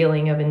the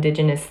stealing of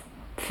Indigenous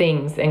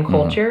things and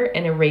culture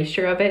and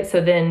erasure of it.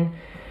 So then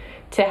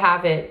to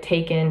have it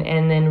taken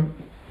and then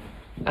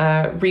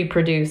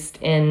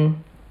reproduced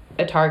in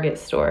a Target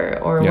store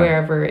or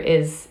wherever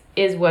is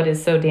what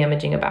is so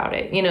damaging about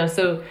it. You know,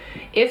 so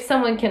if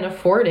someone can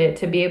afford it,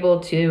 to be able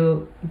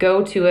to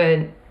go to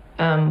a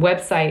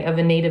website of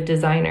a native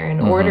designer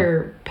and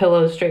order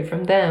pillows straight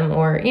from them,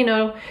 or, you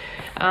know,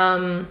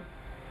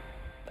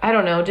 I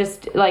don't know,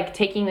 just like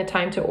taking the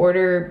time to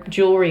order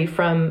jewelry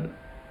from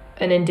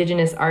an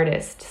Indigenous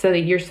artist so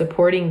that you're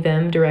supporting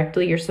them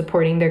directly, you're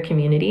supporting their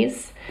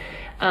communities,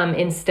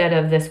 instead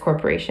of this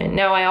corporation.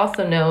 Now, I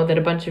also know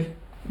that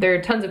there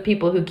are tons of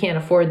people who can't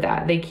afford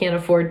that. They can't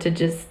afford to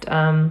just,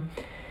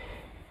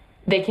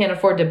 they can't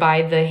afford to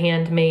buy the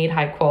handmade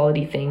high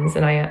quality things.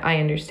 And I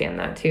understand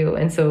that too.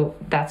 And so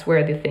that's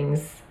where the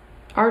things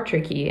are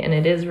tricky, and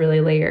it is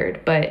really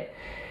layered, but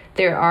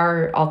there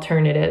are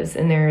alternatives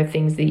and there are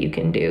things that you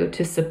can do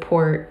to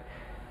support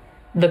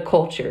the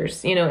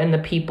cultures, you know, and the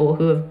people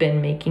who have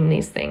been making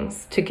these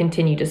things, to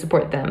continue to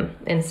support them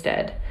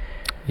instead.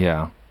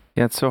 Yeah.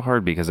 Yeah, it's so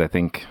hard because I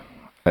think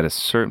at a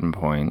certain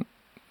point,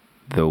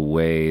 the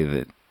way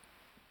that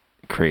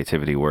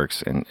creativity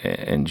works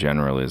in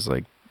general is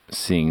like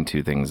seeing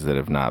two things that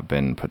have not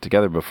been put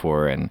together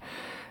before. And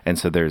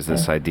so there's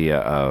this idea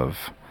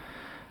of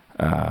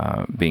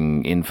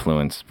being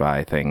influenced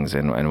by things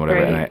and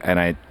whatever. Right. And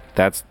I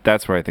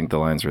that's where I think the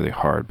line's really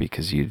hard,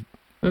 because you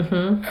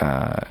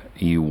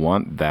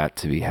want that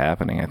to be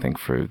happening, I think,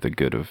 for the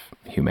good of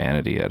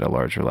humanity at a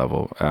larger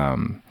level.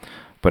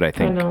 But I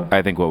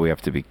think what we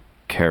have to be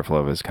careful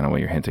of is kind of what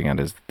you're hinting at,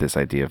 is this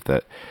idea of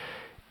that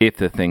if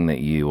the thing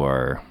that you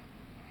are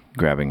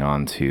grabbing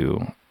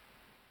onto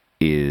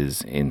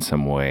is in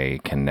some way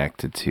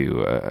connected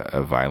to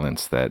a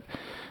violence that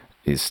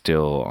is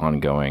still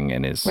ongoing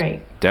and is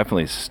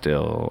definitely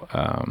still,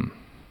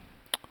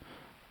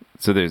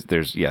 so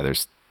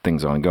there's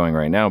things ongoing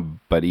right now,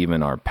 but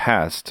even our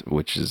past,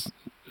 which is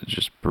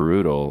just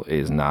brutal,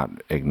 is not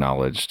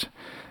acknowledged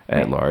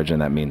at large.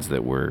 And that means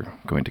that we're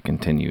going to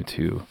continue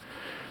to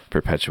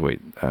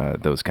perpetuate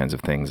those kinds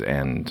of things.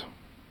 And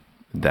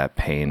that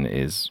pain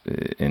is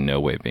in no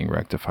way being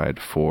rectified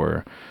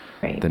for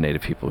the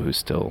native people who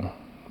still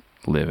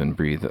live and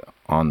breathe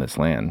on this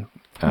land.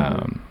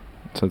 So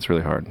it's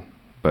really hard.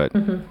 But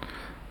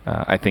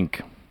I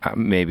think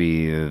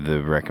maybe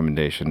the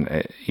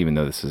recommendation, even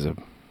though this is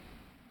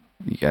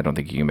I don't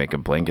think you can make a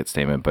blanket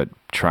statement, but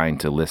trying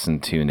to listen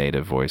to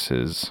native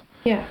voices,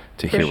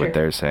 to hear what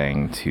they're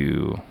saying,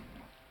 to,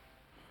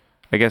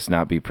 I guess,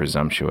 not be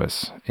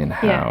presumptuous in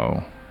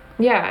how...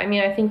 Yeah, I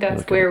mean, I think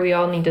that's where we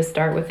all need to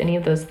start with any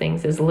of those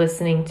things, is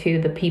listening to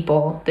the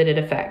people that it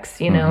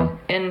affects, you know?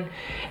 And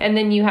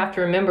then you have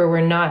to remember,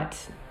 we're not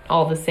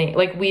all the same.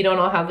 Like, we don't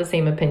all have the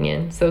same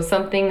opinion. So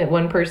something that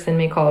one person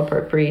may call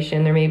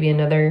appropriation, there may be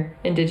another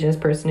Indigenous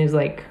person who's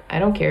like, I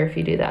don't care if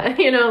you do that.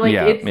 You know, like,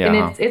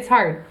 it's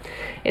hard.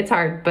 It's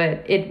hard,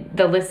 but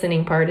the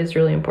listening part is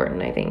really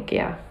important, I think.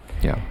 Yeah.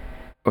 Yeah.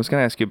 I was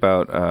going to ask you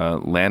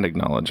about land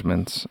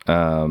acknowledgements.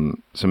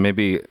 So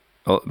maybe...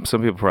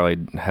 some people probably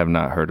have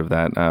not heard of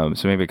that.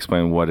 So maybe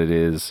explain what it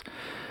is,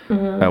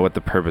 what the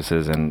purpose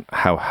is, and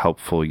how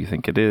helpful you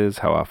think it is,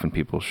 how often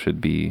people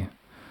should be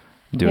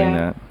doing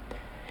that.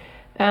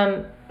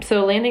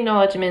 So land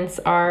acknowledgements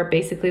are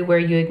basically where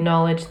you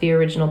acknowledge the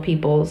original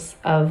peoples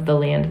of the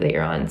land that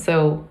you're on.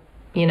 So,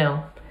 you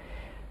know,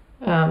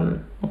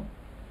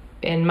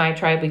 in my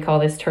tribe, we call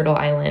this Turtle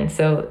Island.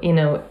 So, you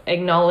know,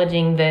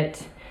 acknowledging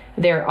that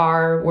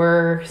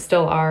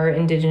still are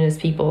Indigenous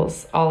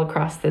peoples all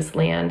across this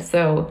land.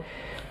 So,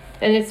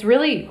 and it's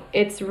really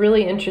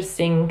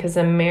interesting, because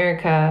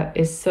America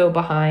is so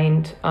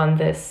behind on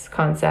this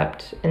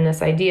concept and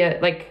this idea.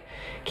 Like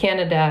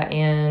Canada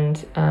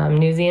and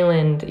New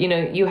Zealand, you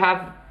know, you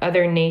have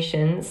other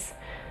nations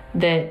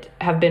that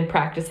have been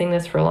practicing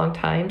this for a long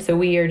time. So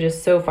we are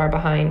just so far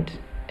behind.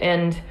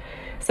 And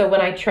so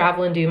when I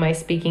travel and do my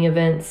speaking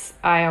events,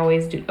 I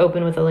always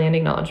open with a land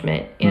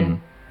acknowledgement,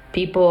 and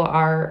people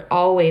are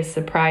always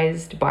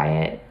surprised by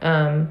it.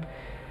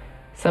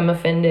 Some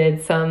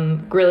offended,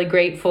 some really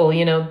grateful,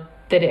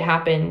 that it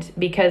happened,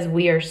 because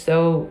we are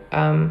so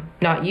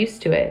not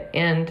used to it.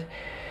 And,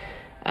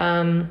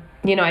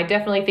 I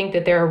definitely think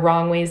that there are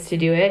wrong ways to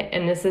do it.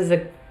 And this is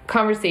a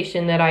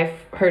conversation that I've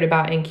heard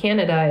about in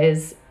Canada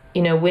is,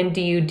 when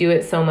do you do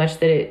it so much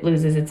that it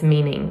loses its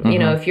meaning?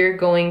 If you're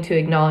going to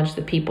acknowledge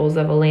the peoples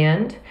of a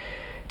land,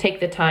 take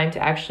the time to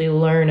actually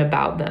learn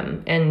about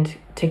them and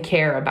to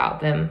care about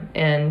them.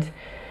 And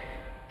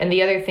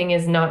the other thing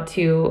is not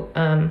to,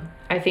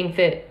 I think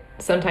that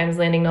sometimes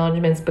land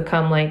acknowledgements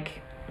become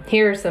like,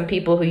 here are some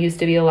people who used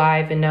to be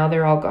alive and now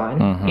they're all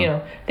gone.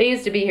 They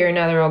used to be here and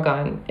now they're all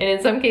gone. And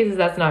in some cases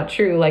that's not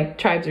true. Like,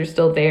 tribes are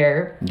still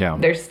there. Yeah.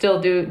 They're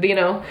still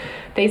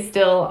they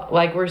still,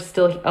 like, we're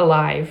still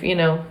alive,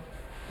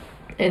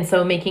 And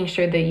so making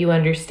sure that you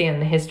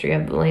understand the history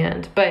of the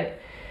land. But,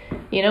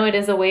 it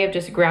is a way of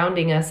just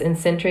grounding us and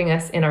centering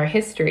us in our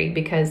history,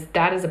 because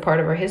that is a part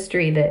of our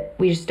history that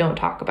we just don't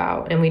talk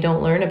about and we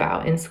don't learn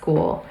about in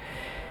school,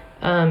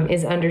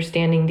 is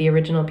understanding the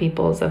original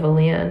peoples of a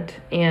land.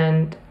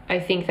 And I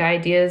think the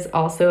idea is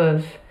also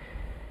of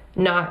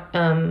not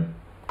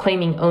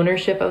claiming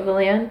ownership of the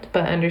land,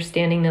 but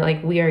understanding that,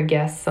 like, we are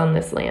guests on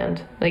this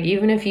land. Like,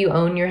 even if you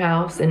own your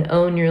house and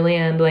own your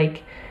land,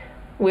 like,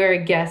 we're a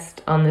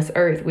guest on this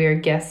earth. We are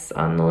guests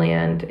on the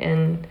land,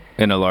 and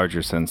in a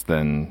larger sense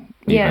than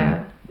even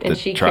and the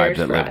she tribe cares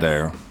that for lived us.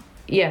 there.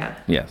 Yeah.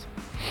 Yes.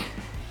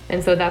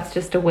 And so that's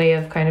just a way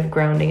of kind of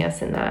grounding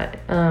us in that.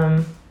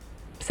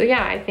 So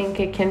yeah, I think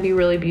it can be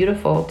really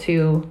beautiful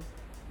to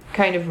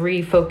kind of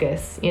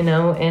refocus,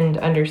 and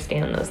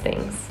understand those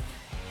things.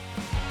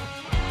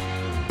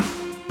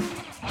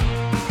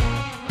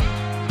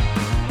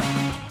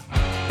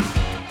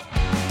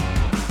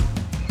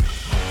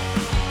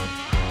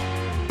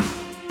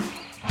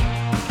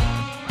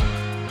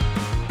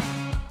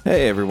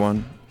 Hey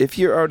everyone. If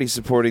you're already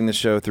supporting the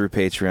show through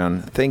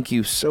Patreon, thank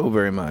you so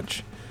very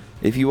much.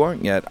 If you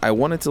aren't yet, I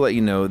wanted to let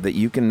you know that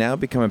you can now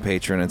become a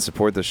patron and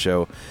support the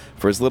show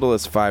for as little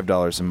as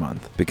 $5 a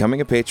month.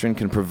 Becoming a patron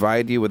can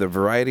provide you with a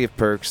variety of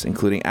perks,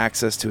 including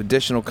access to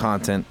additional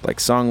content like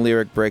song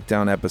lyric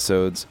breakdown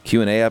episodes,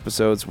 Q&A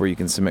episodes where you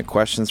can submit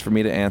questions for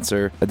me to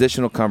answer,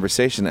 additional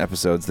conversation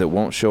episodes that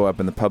won't show up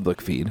in the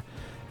public feed,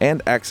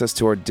 and access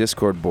to our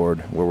Discord board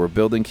where we're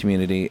building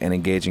community and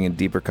engaging in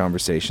deeper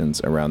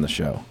conversations around the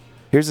show.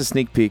 Here's a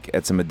sneak peek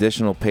at some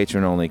additional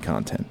patron-only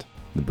content.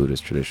 The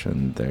Buddhist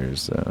tradition,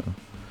 there's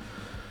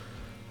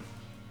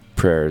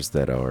prayers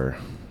that are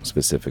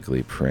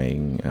specifically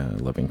praying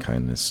loving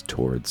kindness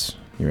towards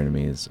your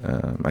enemies.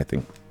 I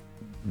think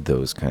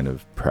those kind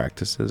of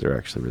practices are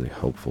actually really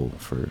helpful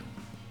for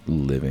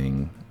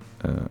living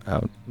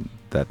out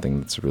that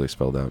thing that's really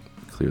spelled out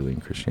clearly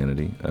in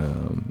Christianity.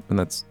 And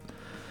that's,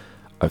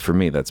 for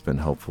me, that's been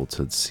helpful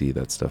to see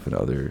that stuff in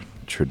other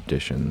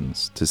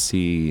traditions, to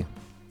see...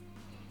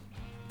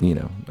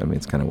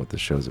 it's kind of what the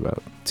show's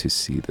about, to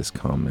see this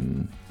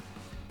common,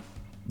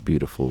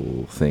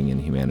 beautiful thing in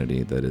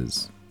humanity that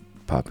is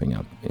popping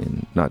up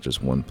in not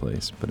just one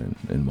place, but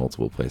in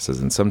multiple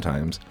places. And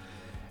sometimes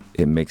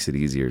it makes it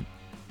easier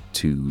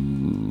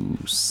to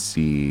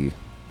see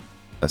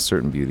a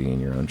certain beauty in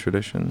your own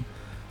tradition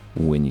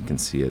when you can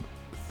see it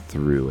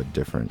through a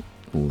different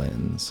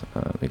lens.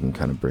 It can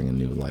kind of bring a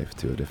new life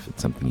to it if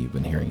it's something you've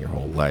been hearing your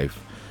whole life,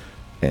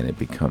 and it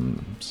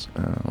becomes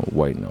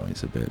white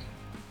noise a bit.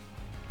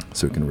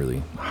 So it can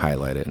really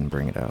highlight it and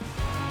bring it out.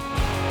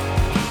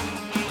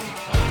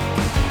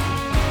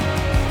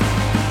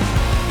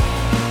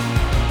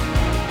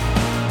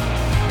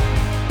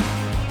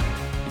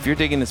 If you're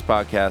digging this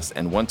podcast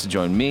and want to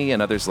join me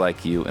and others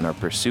like you in our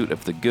pursuit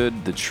of the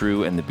good, the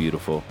true, and the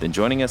beautiful, then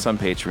joining us on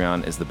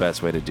Patreon is the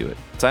best way to do it.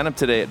 Sign up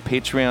today at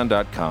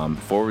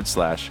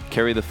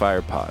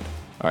patreon.com/carrythefirepod.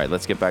 All right,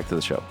 let's get back to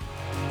the show.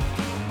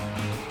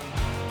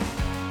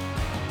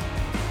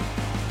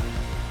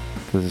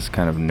 This is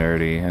kind of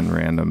nerdy and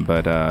random,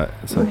 but I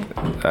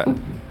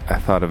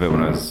thought of it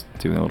when I was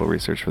doing a little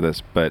research for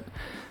this. But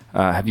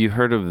have you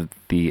heard of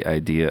the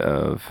idea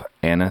of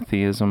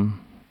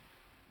anatheism?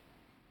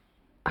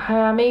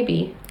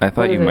 Maybe. I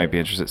thought you might be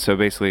interested. So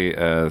basically,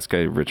 this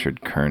guy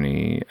Richard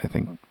Kearney, I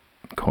think,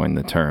 coined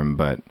the term,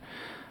 but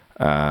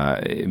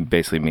it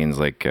basically means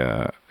like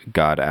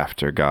God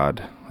after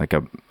God. Like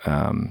so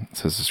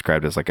it's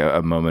described as like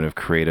a moment of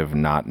creative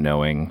not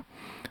knowing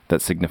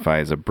that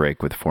signifies a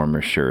break with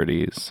former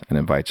sureties and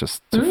invites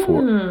us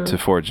to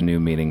forge new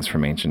meanings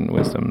from ancient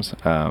wisdoms.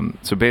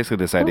 So basically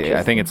this idea,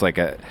 I think it's like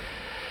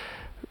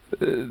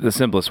the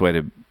simplest way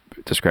to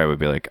describe it would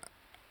be like,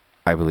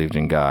 I believed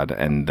in God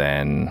and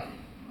then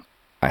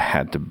I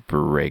had to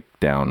break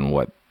down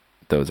what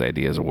those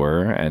ideas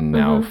were, and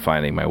now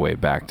finding my way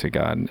back to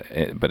God.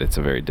 But it's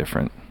a very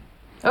different,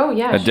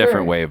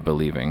 different way of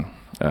believing.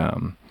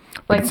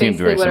 Like it seemed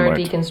basically very what our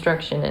similar to-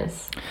 deconstruction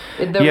is.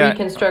 The Yeah.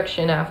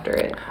 reconstruction after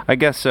it. I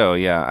guess so.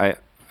 Yeah,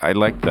 I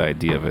like the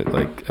idea of it,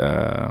 like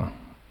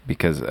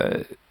because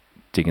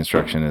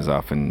deconstruction is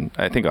often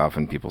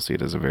people see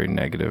it as a very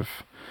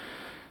negative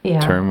Yeah.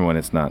 term when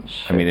it's not.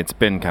 Sure. I mean, it's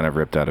been kind of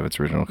ripped out of its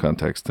original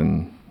context,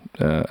 and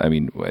I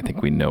mean, I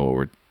think we know what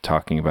we're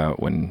talking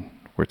about when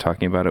we're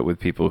talking about it with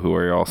people who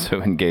are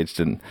also engaged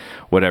in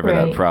whatever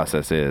that Right.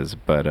 process is.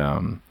 But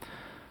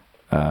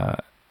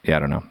yeah, I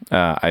don't know.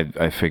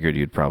 I figured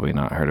you'd probably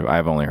not heard of it.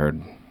 I've only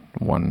heard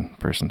one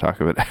person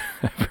talk of it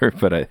ever,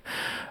 but I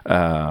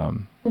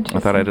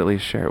thought I'd at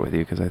least share it with you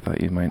because I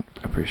thought you might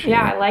appreciate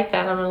Yeah, it. I like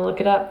that. I'm going to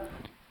look it up.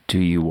 Do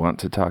you want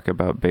to talk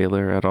about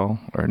Baylor at all,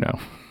 or no?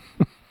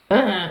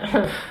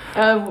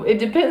 It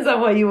depends on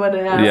what you want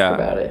to ask Yeah.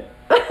 about it.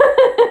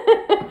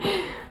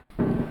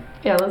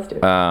 Yeah, let's do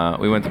it.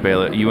 We went to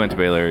Baylor. You went to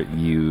Baylor.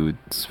 You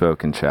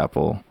spoke in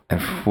chapel,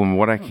 and from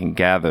what I can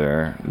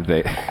gather,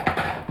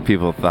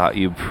 people thought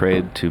you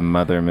prayed to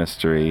Mother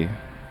Mystery.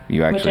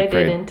 You actually I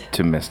prayed didn't.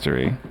 to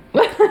Mystery,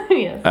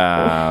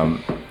 Yes.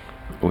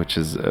 which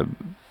is a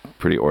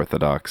pretty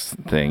orthodox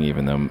thing,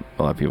 even though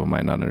a lot of people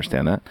might not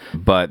understand that.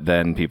 But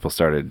then people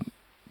started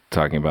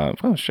talking about,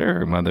 oh,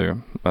 sure,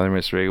 Mother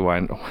Mystery. Why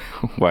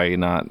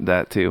not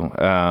that too?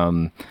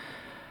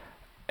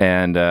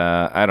 And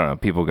I don't know,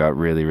 people got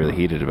really, really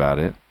heated about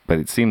it, but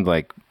it seemed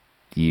like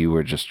you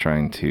were just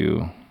trying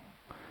to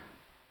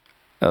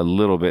a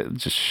little bit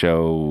just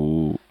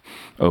show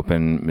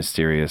open,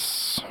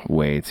 mysterious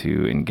way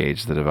to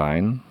engage the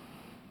divine.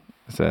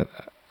 Is that?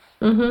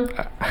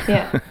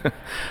 Yeah.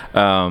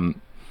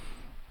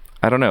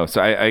 I don't know.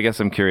 So I guess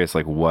I'm curious,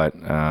 like what,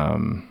 I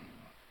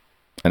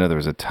know there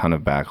was a ton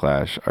of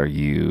backlash. Are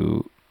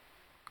you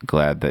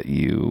glad that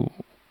you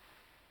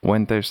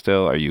went there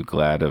still? Are you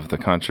glad of the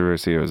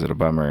controversy, or is it a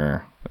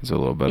bummer? Is it a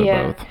little bit of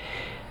both?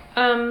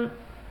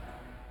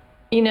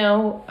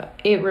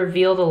 It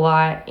revealed a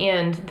lot,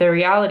 and the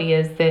reality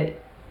is that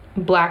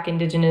Black,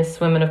 Indigenous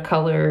women of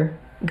color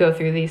go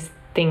through these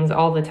things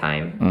all the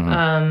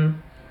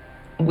time,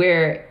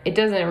 where it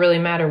doesn't really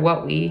matter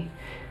what we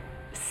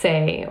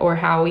say or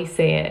how we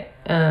say it,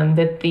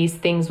 that these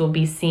things will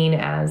be seen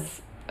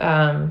as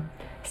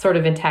sort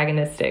of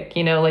antagonistic.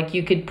 Like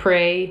you could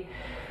pray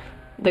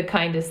the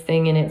kindest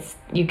thing and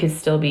you could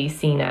still be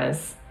seen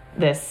as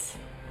this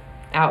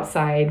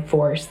outside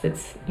force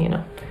that's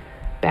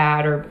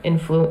bad or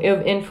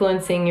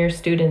influencing your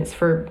students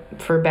for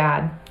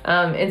bad,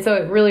 and so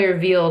it really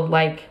revealed,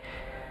 like,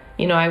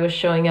 I was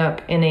showing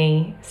up in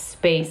a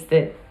space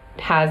that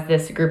has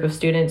this group of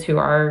students who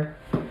are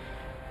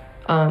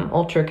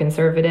ultra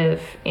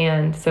conservative,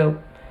 and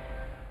so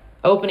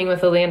opening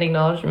with a land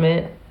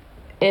acknowledgement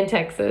in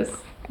Texas,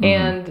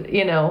 and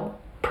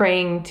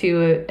praying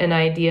to an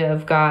idea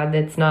of God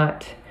that's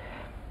not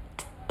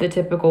the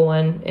typical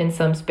one in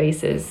some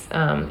spaces.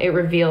 It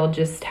revealed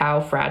just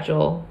how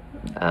fragile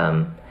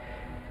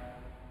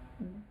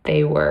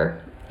they were,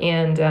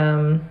 and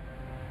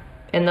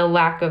the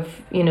lack of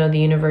the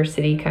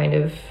university kind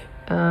of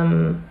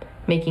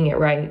making it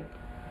right.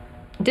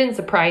 It didn't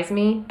surprise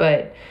me,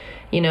 but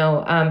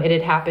it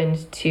had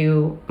happened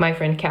to my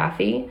friend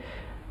Kathy.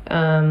 It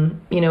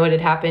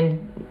had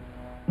happened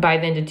by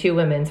then to 2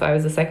 women, so I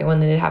was the second one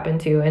that it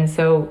happened to, and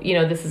so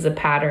this is a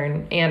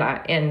pattern,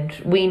 and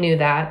we knew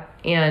that.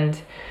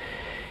 And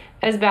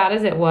as bad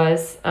as it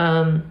was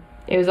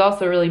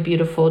also really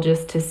beautiful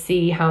just to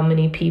see how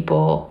many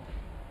people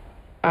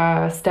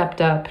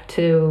stepped up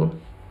to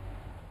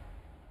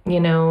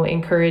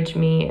encourage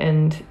me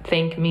and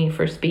thank me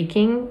for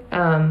speaking.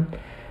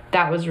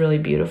 That was really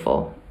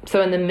beautiful.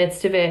 So in the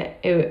midst of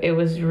it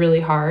was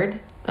really hard,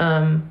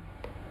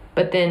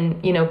 but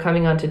then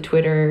coming onto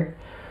Twitter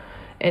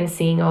and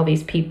seeing all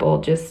these people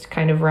just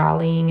kind of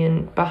rallying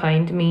and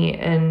behind me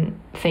and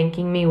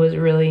thanking me was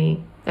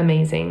really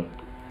amazing.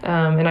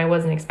 And I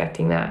wasn't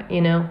expecting that,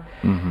 Did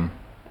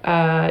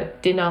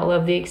not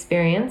love the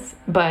experience,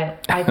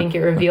 but I think it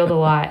revealed a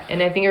lot.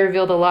 And I think it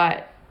revealed a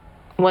lot,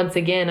 once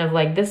again, of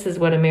like, this is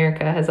what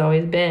America has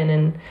always been.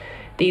 And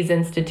these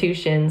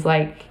institutions,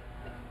 like,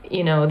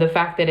 the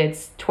fact that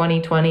it's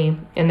 2020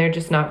 and they're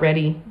just not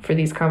ready for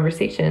these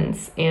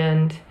conversations.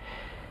 And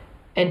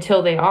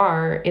until they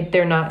are,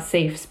 they're not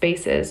safe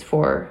spaces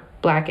for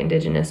Black,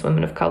 Indigenous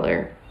women of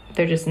color.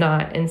 They're just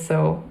not. And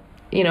so,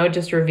 it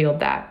just revealed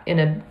that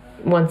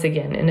once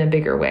again, in a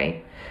bigger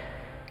way.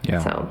 Yeah.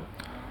 So.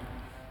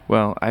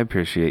 Well, I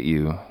appreciate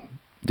you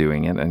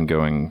doing it and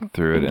going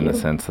through it in the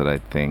sense that I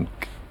think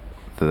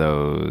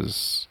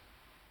those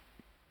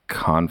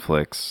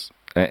conflicts,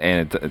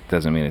 and it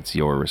doesn't mean it's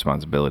your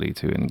responsibility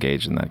to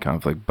engage in that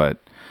conflict, but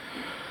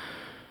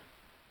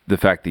the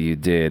fact that you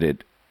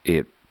did,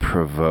 it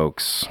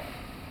provokes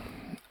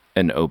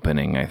an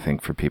opening, I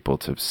think, for people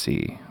to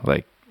see.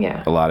 Like,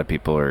 Yeah. a lot of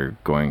people are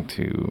going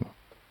to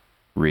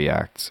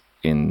react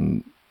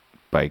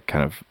by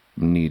kind of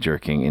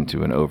knee-jerking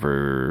into an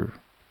over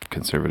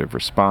conservative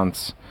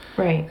response,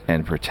 Right.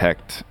 and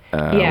protect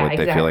what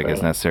they feel like is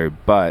exactly. necessary.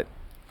 But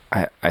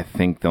I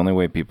think the only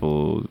way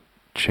people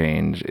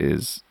change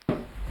is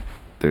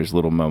there's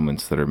little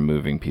moments that are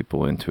moving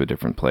people into a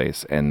different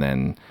place, and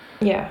then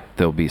Yeah.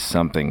 there'll be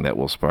something that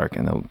will spark,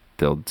 and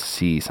they'll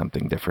see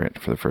something different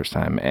for the first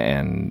time.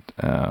 And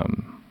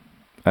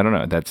I don't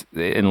know, that's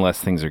unless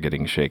things are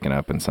getting shaken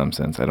up in some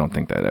sense, I don't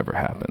think that ever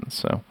happens.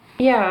 So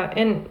Yeah,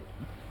 and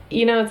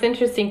it's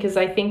interesting because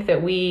I think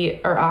that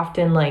we are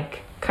often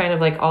like kind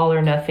of like all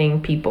or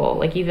nothing people.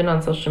 Like even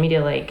on social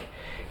media, like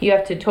you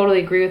have to totally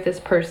agree with this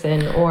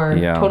person or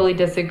totally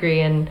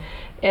disagree, and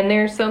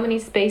there are so many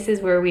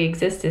spaces where we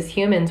exist as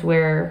humans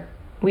where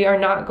we are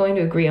not going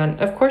to agree on.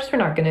 Of course, we're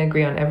not going to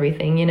agree on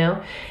everything,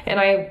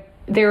 And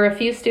there were a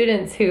few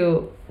students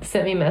who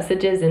sent me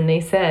messages and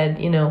they said,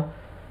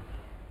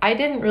 I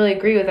didn't really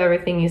agree with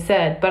everything you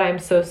said, but I'm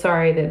so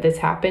sorry that this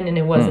happened and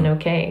it wasn't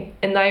okay.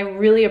 And I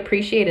really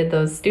appreciated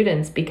those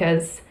students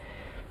because,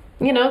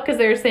 because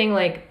they were saying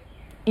like,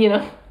 you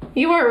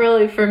weren't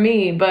really for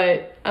me,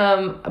 but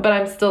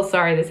I'm still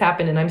sorry this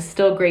happened and I'm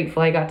still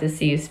grateful I got to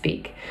see you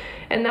speak.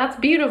 And that's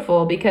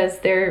beautiful because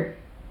they're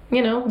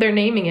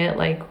naming it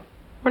like,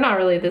 we're not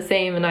really the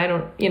same and I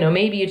don't,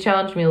 maybe you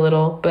challenged me a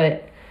little,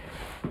 but,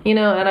 and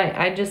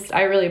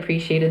I really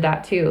appreciated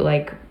that too.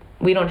 Like,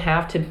 we don't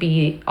have to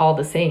be all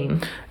the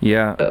same.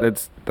 Yeah,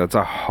 that's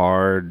a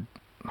hard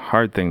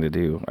thing to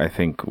do. I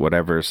think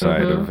whatever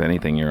side of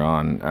anything you're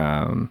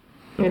on.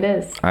 It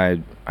is.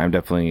 I'm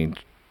definitely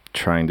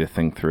trying to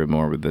think through it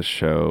more with this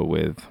show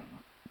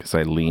because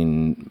I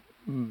lean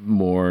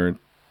more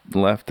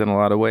left in a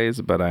lot of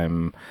ways, but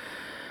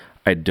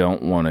I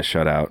don't want to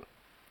shut out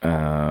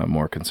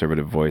more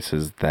conservative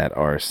voices that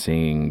are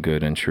seeing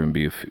good and true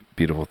and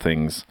beautiful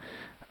things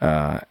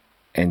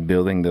and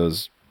building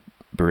those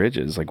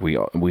bridges. Like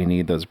we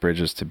need those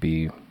bridges to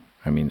be,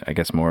 I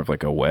guess more of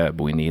like a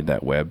web. We need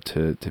that web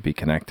to be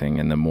connecting,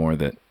 and the more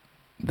that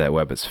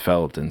web is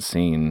felt and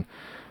seen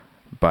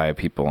by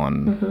people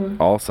on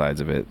all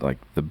sides of it, like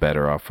the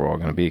better off we're all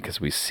going to be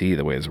because we see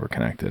the ways we're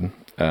connected.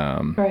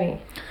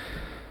 Right.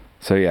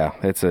 So yeah,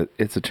 it's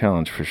a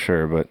challenge for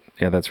sure, but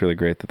yeah, that's really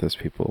great that those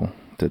people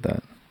did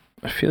that.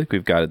 I feel like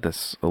we've got at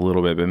this a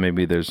little bit, but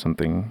maybe there's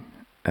something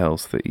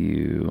else that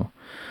you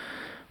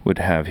would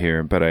have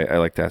here. But I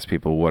like to ask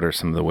people, what are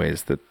some of the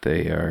ways that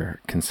they are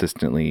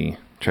consistently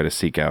try to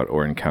seek out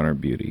or encounter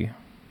beauty?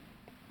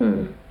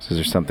 So is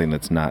there something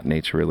that's not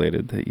nature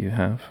related that you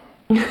have?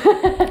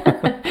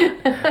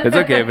 It's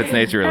okay if it's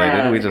nature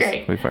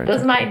related. We find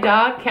Does my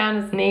dog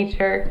count as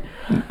nature?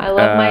 I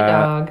love my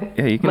dog.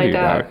 Yeah, you can do your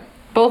dog.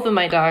 Both of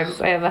my dogs.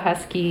 I have a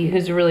husky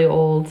who's really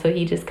old, so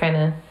he just kind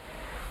of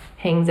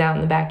hangs out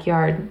in the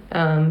backyard.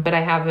 But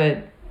I have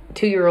a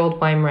 2-year-old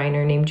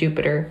Weimaraner named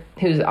Jupiter,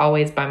 who's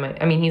always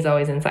he's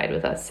always inside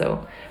with us,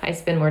 so I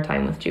spend more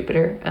time with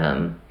Jupiter.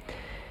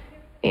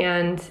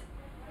 And,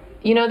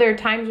 there are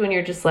times when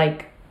you're just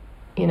like,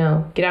 get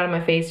out of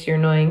my face, you're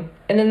annoying.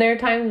 And then there are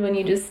times when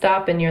you just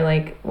stop and you're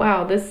like,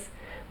 wow, this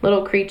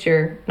little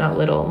creature, not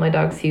little, my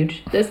dog's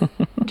huge, this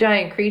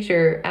giant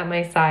creature at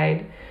my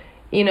side,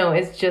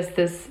 is just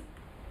this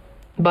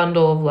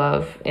bundle of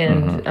love.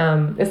 And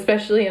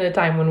especially in a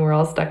time when we're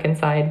all stuck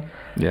inside.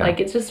 Yeah. Like,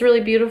 it's just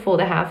really beautiful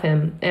to have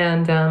him.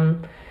 And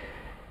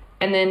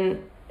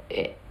then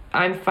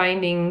I'm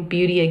finding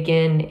beauty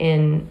again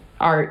in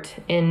art,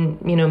 in,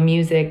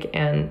 music.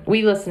 And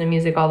we listen to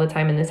music all the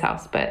time in this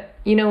house. But,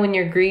 when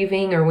you're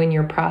grieving or when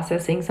you're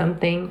processing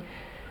something,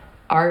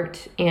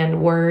 art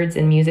and words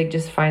and music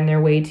just find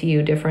their way to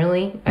you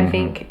differently, I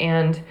think.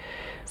 And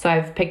so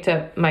I've picked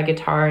up my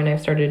guitar and I've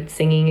started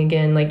singing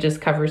again, like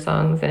just cover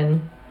songs.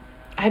 And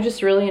I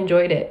just really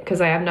enjoyed it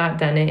because I have not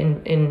done it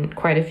in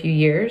quite a few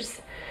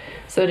years.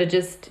 So to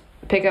just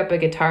pick up a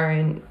guitar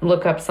and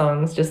look up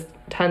songs, just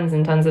tons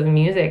and tons of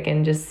music,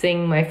 and just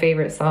sing my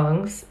favorite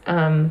songs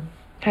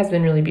has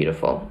been really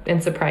beautiful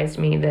and surprised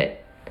me that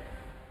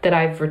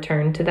I've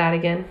returned to that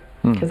again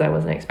because I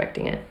wasn't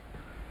expecting it.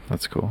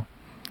 That's cool.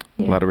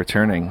 Yeah. A lot of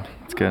returning.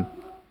 It's good.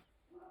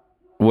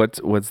 What's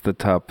the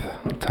top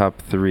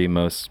 3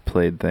 most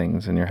played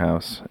things in your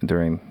house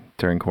during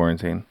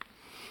quarantine?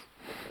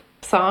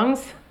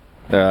 Songs?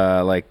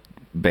 Like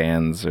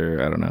bands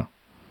or I don't know.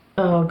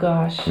 Oh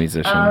gosh.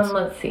 Musicians.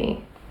 Let's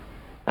see.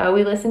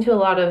 We listen to a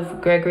lot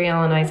of Gregory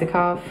Alan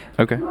Isakov.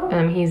 Okay.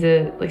 He's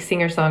a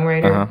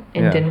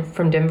singer-songwriter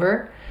from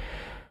Denver.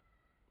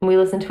 We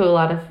listen to a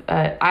lot of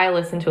I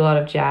listen to a lot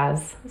of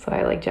jazz, so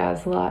I like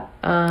jazz a lot.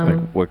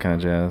 Like what kind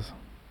of jazz?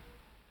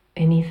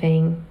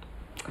 Anything.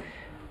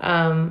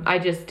 I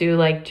just do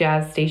like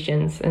jazz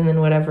stations and then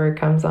whatever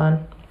comes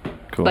on.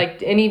 Cool.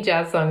 Like any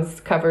jazz songs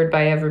covered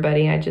by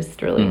everybody, I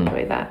just really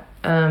enjoy that.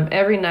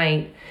 Every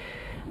night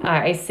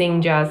I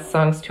sing jazz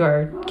songs to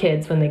our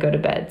kids when they go to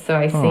bed. So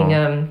I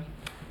sing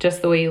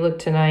Just the Way You Look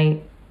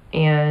Tonight,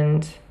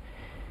 and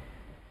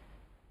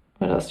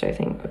what else do I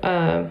think?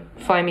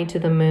 Fly Me to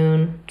the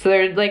Moon. So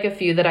there are like a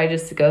few that I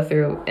just go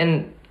through,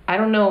 and I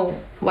don't know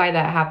why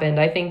that happened.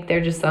 I think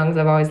they're just songs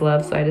I've always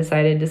loved, so I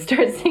decided to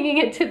start singing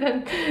it to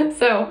them.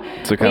 So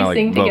kind of like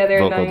sing together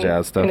vocal at night,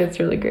 jazz stuff. and it's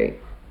really great.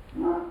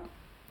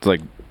 It's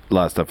like a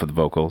lot of stuff with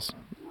vocals,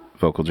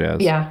 vocal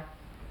jazz. Yeah.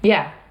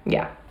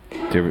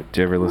 Do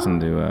you ever listen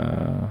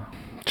to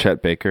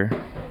Chet Baker.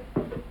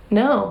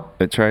 No.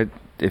 But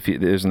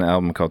there's an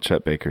album called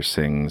Chet Baker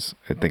Sings.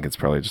 I think it's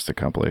probably just a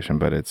compilation,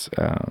 but it's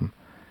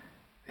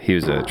he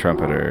was a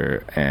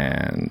trumpeter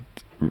and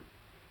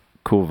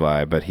cool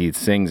vibe, but he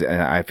sings,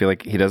 and I feel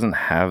like he doesn't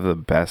have the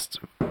best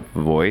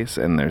voice,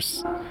 and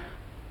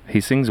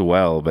he sings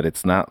well, but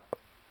it's not,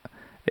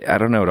 I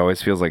don't know, it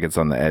always feels like it's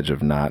on the edge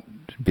of not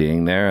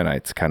being there, and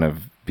it's kind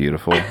of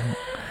beautiful.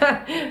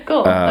 Cool.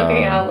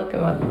 Okay, I'll look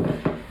him up.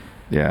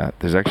 Yeah,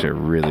 there's actually a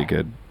really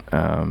good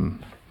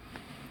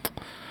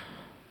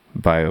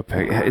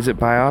biopic. Is it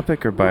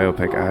biopic or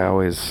biopic?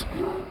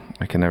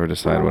 I can never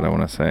decide what I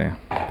want to say.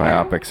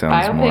 Biopic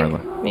sounds more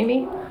like,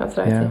 maybe? That's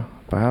what I said.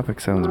 Biopic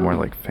sounds more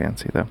like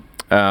fancy though.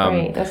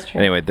 Right, that's true.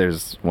 Anyway,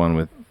 there's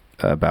one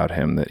about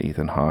him that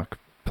Ethan Hawke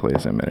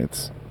plays him, and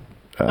it's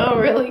oh,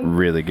 really?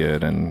 Really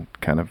good and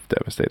kind of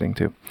devastating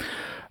too.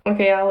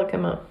 Okay, I'll look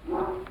him up.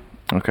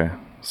 Okay,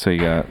 so you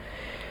got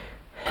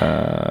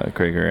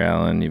Gregory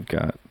Allen, you've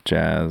got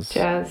jazz.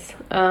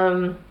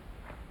 I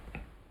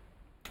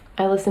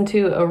listen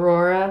to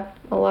Aurora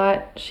a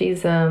lot.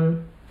 She's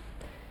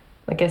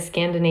like a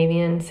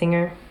Scandinavian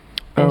singer.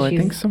 Oh, I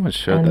think someone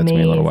showed that to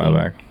me a little while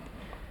back.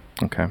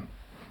 Okay,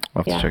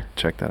 I'll have to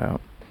check that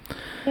out.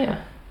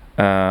 Yeah.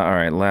 All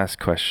right, last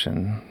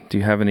question. Do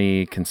you have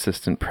any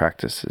consistent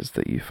practices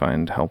that you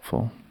find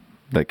helpful?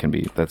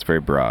 That's very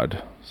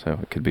broad, so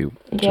it could be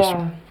just...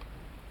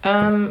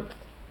 Yeah.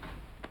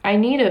 I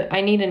need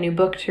a new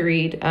book to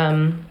read,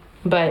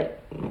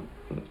 but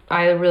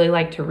I really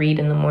like to read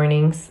in the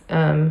mornings,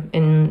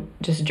 and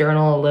just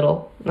journal a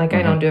little. Like,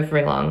 I don't do it for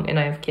very long, and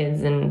I have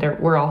kids, and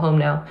we're all home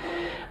now.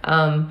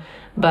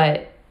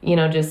 But,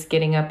 just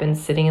getting up and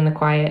sitting in the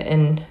quiet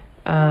and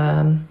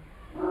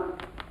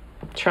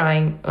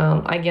trying,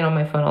 I get on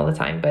my phone all the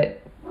time,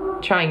 but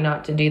trying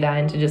not to do that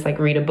and to just like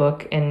read a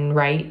book and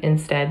write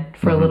instead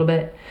for a little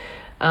bit,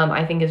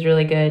 I think is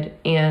really good.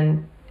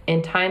 And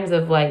in times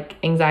of like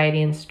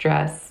anxiety and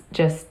stress,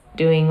 just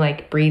doing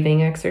like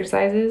breathing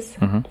exercises.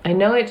 I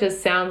know it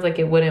just sounds like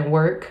it wouldn't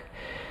work,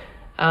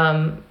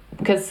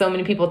 because so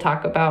many people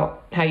talk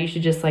about how you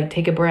should just like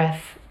take a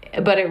breath,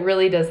 but it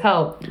really does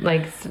help,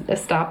 like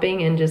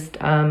stopping and just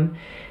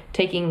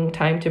taking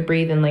time to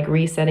breathe and like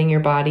resetting your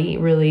body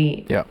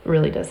really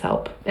does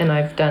help. And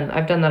I've done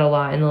that a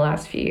lot in the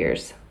last few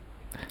years.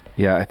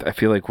 Yeah, I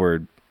feel like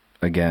we're,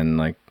 again,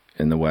 like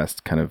in the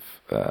West, kind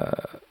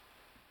of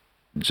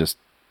just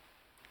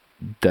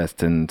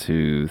destined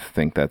to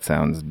think that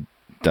sounds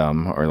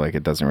dumb or like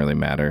it doesn't really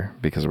matter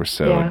because we're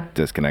so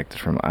disconnected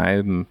from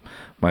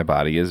my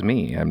body is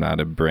me. I'm not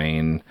a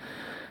brain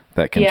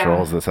that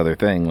controls this other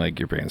thing. Like,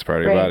 your brain's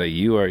part of your body.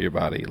 You are your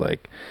body.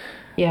 Like,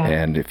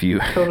 and if you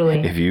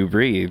if you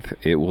breathe,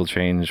 it will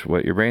change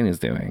what your brain is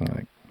doing.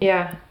 Like,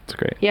 it's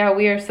great. Yeah,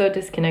 we are so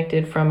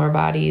disconnected from our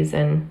bodies,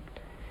 and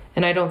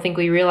I don't think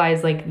we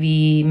realize like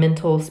the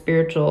mental,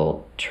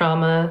 spiritual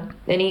trauma,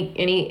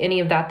 any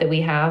of that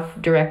we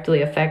have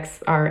directly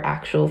affects our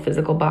actual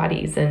physical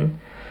bodies. And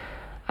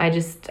I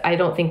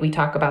don't think we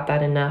talk about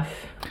that enough,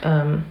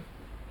 and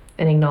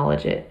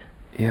acknowledge it.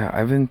 Yeah,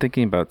 I've been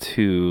thinking about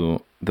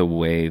too, the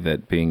way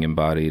that being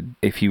embodied,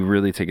 if you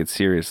really take it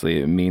seriously,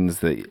 it means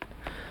that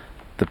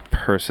the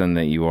person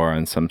that you are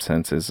in some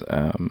sense is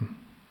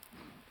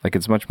like,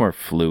 it's much more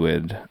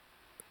fluid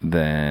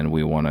than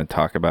we want to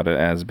talk about it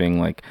as being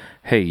like,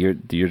 hey, you're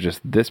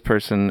just this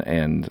person.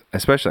 And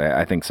especially,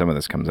 I think some of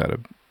this comes out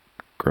of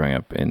growing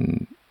up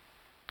in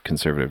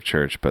conservative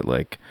church, but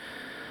like,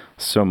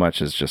 so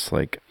much is just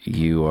like,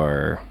 you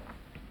are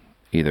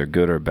either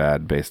good or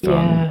bad based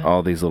on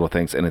all these little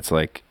things. And it's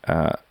like,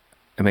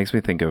 it makes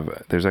me think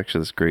of, there's actually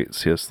this great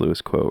C.S.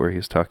 Lewis quote where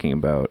he's talking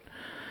about,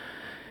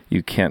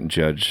 you can't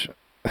judge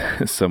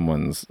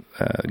someone's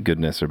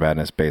goodness or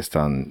badness based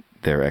on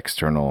their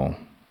external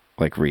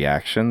like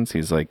reactions.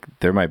 He's like,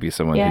 there might be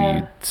someone who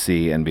you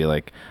see and be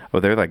like, oh,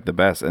 they're like the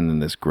best, and then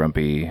this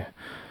grumpy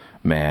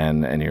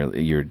man, and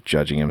you're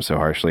judging him so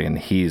harshly, and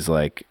he's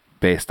like,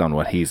 based on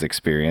what he's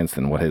experienced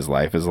and what his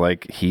life is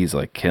like, he's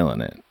like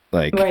killing it.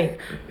 Like,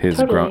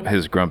 his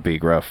grumpy,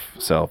 gruff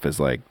self is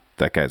like,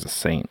 that guy's a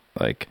saint.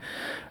 Like,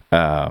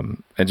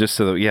 and just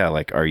so that,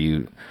 like, are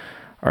you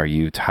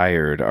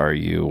tired? Are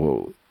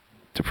you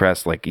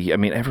depressed? Like, I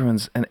mean,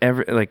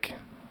 like,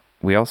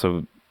 we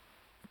also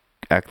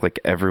act like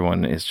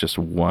everyone is just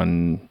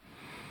one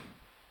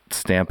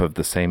stamp of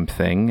the same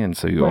thing, and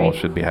so you all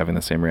should be having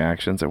the same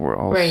reactions, and we're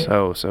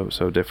all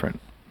so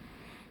different.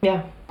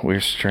 Yeah,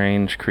 we're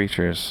strange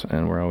creatures,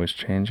 and we're always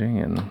changing,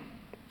 and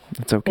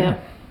it's okay.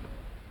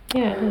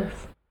 Yeah, it is.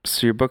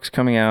 So your book's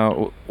coming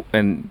out,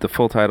 and the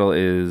full title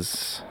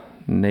is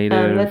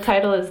Native. The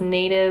title is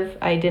Native: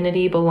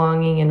 Identity,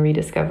 Belonging, and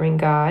Rediscovering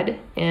God,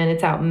 and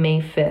it's out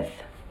May 5th.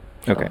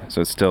 Okay,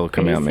 so it's still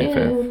coming out May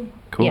 5th.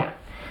 Cool. Yeah.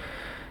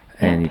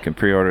 And you can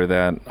pre-order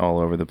that all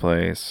over the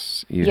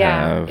place.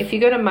 If you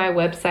go to my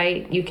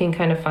website, you can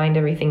kind of find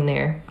everything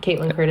there.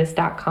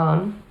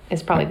 CaitlinCurtis.com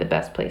is probably the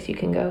best place you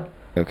can go.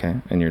 Okay.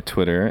 And your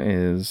Twitter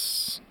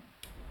is?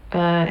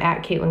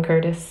 At Caitlin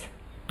Curtis.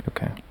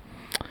 Okay.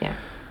 Yeah.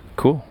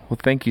 Cool. Well,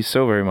 thank you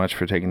so very much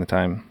for taking the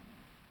time.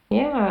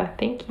 Yeah,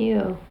 thank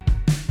you.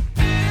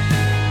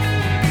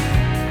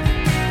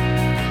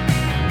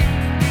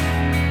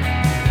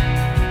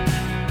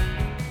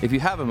 If you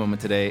have a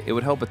moment today, it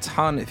would help a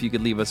ton if you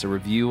could leave us a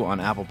review on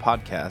Apple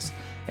Podcasts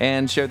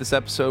and share this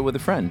episode with a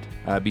friend.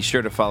 Be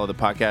sure to follow the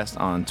podcast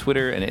on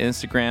Twitter and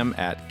Instagram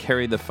at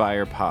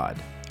CarryTheFirePod.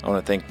 I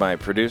want to thank my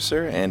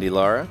producer, Andy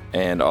Lara,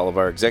 and all of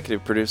our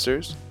executive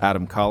producers,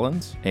 Adam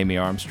Collins, Amy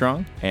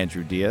Armstrong,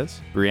 Andrew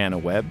Diaz,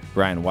 Brianna Webb,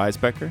 Brian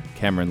Weisbecker,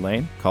 Cameron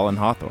Lane, Colin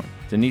Hawthorne,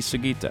 Denise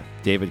Sugita,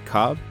 David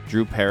Cobb,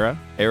 Drew Pera,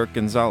 Eric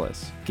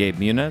Gonzalez, Gabe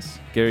Muniz,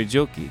 Gary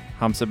Julke,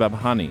 Hamza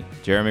Babahani,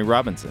 Jeremy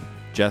Robinson,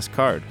 Jess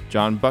Card,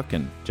 John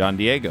Buchan, John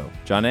Diego,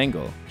 John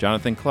Engel,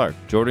 Jonathan Clark,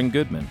 Jordan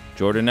Goodman,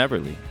 Jordan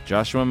Everly,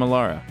 Joshua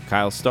Malara,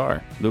 Kyle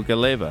Starr, Luca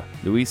Leva,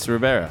 Luis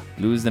Rivera,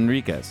 Luis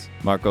Enriquez,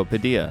 Marco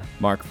Padilla,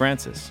 Mark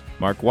Francis,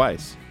 Mark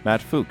Weiss,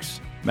 Matt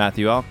Fuchs,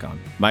 Matthew Alcon,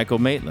 Michael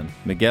Maitland,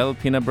 Miguel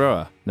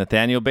Pinabroa,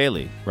 Nathaniel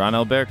Bailey, Ron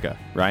Alberca,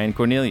 Ryan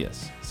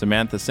Cornelius,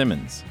 Samantha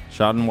Simmons,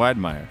 Sheldon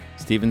Weidmeyer,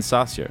 Stephen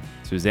Saucier,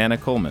 Susanna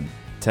Coleman,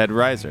 Ted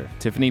Reiser,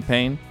 Tiffany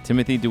Payne,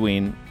 Timothy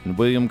Deween, and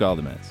William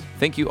Galdamez.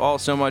 Thank you all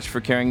so much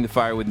for carrying the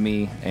fire with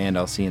me, and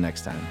I'll see you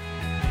next time.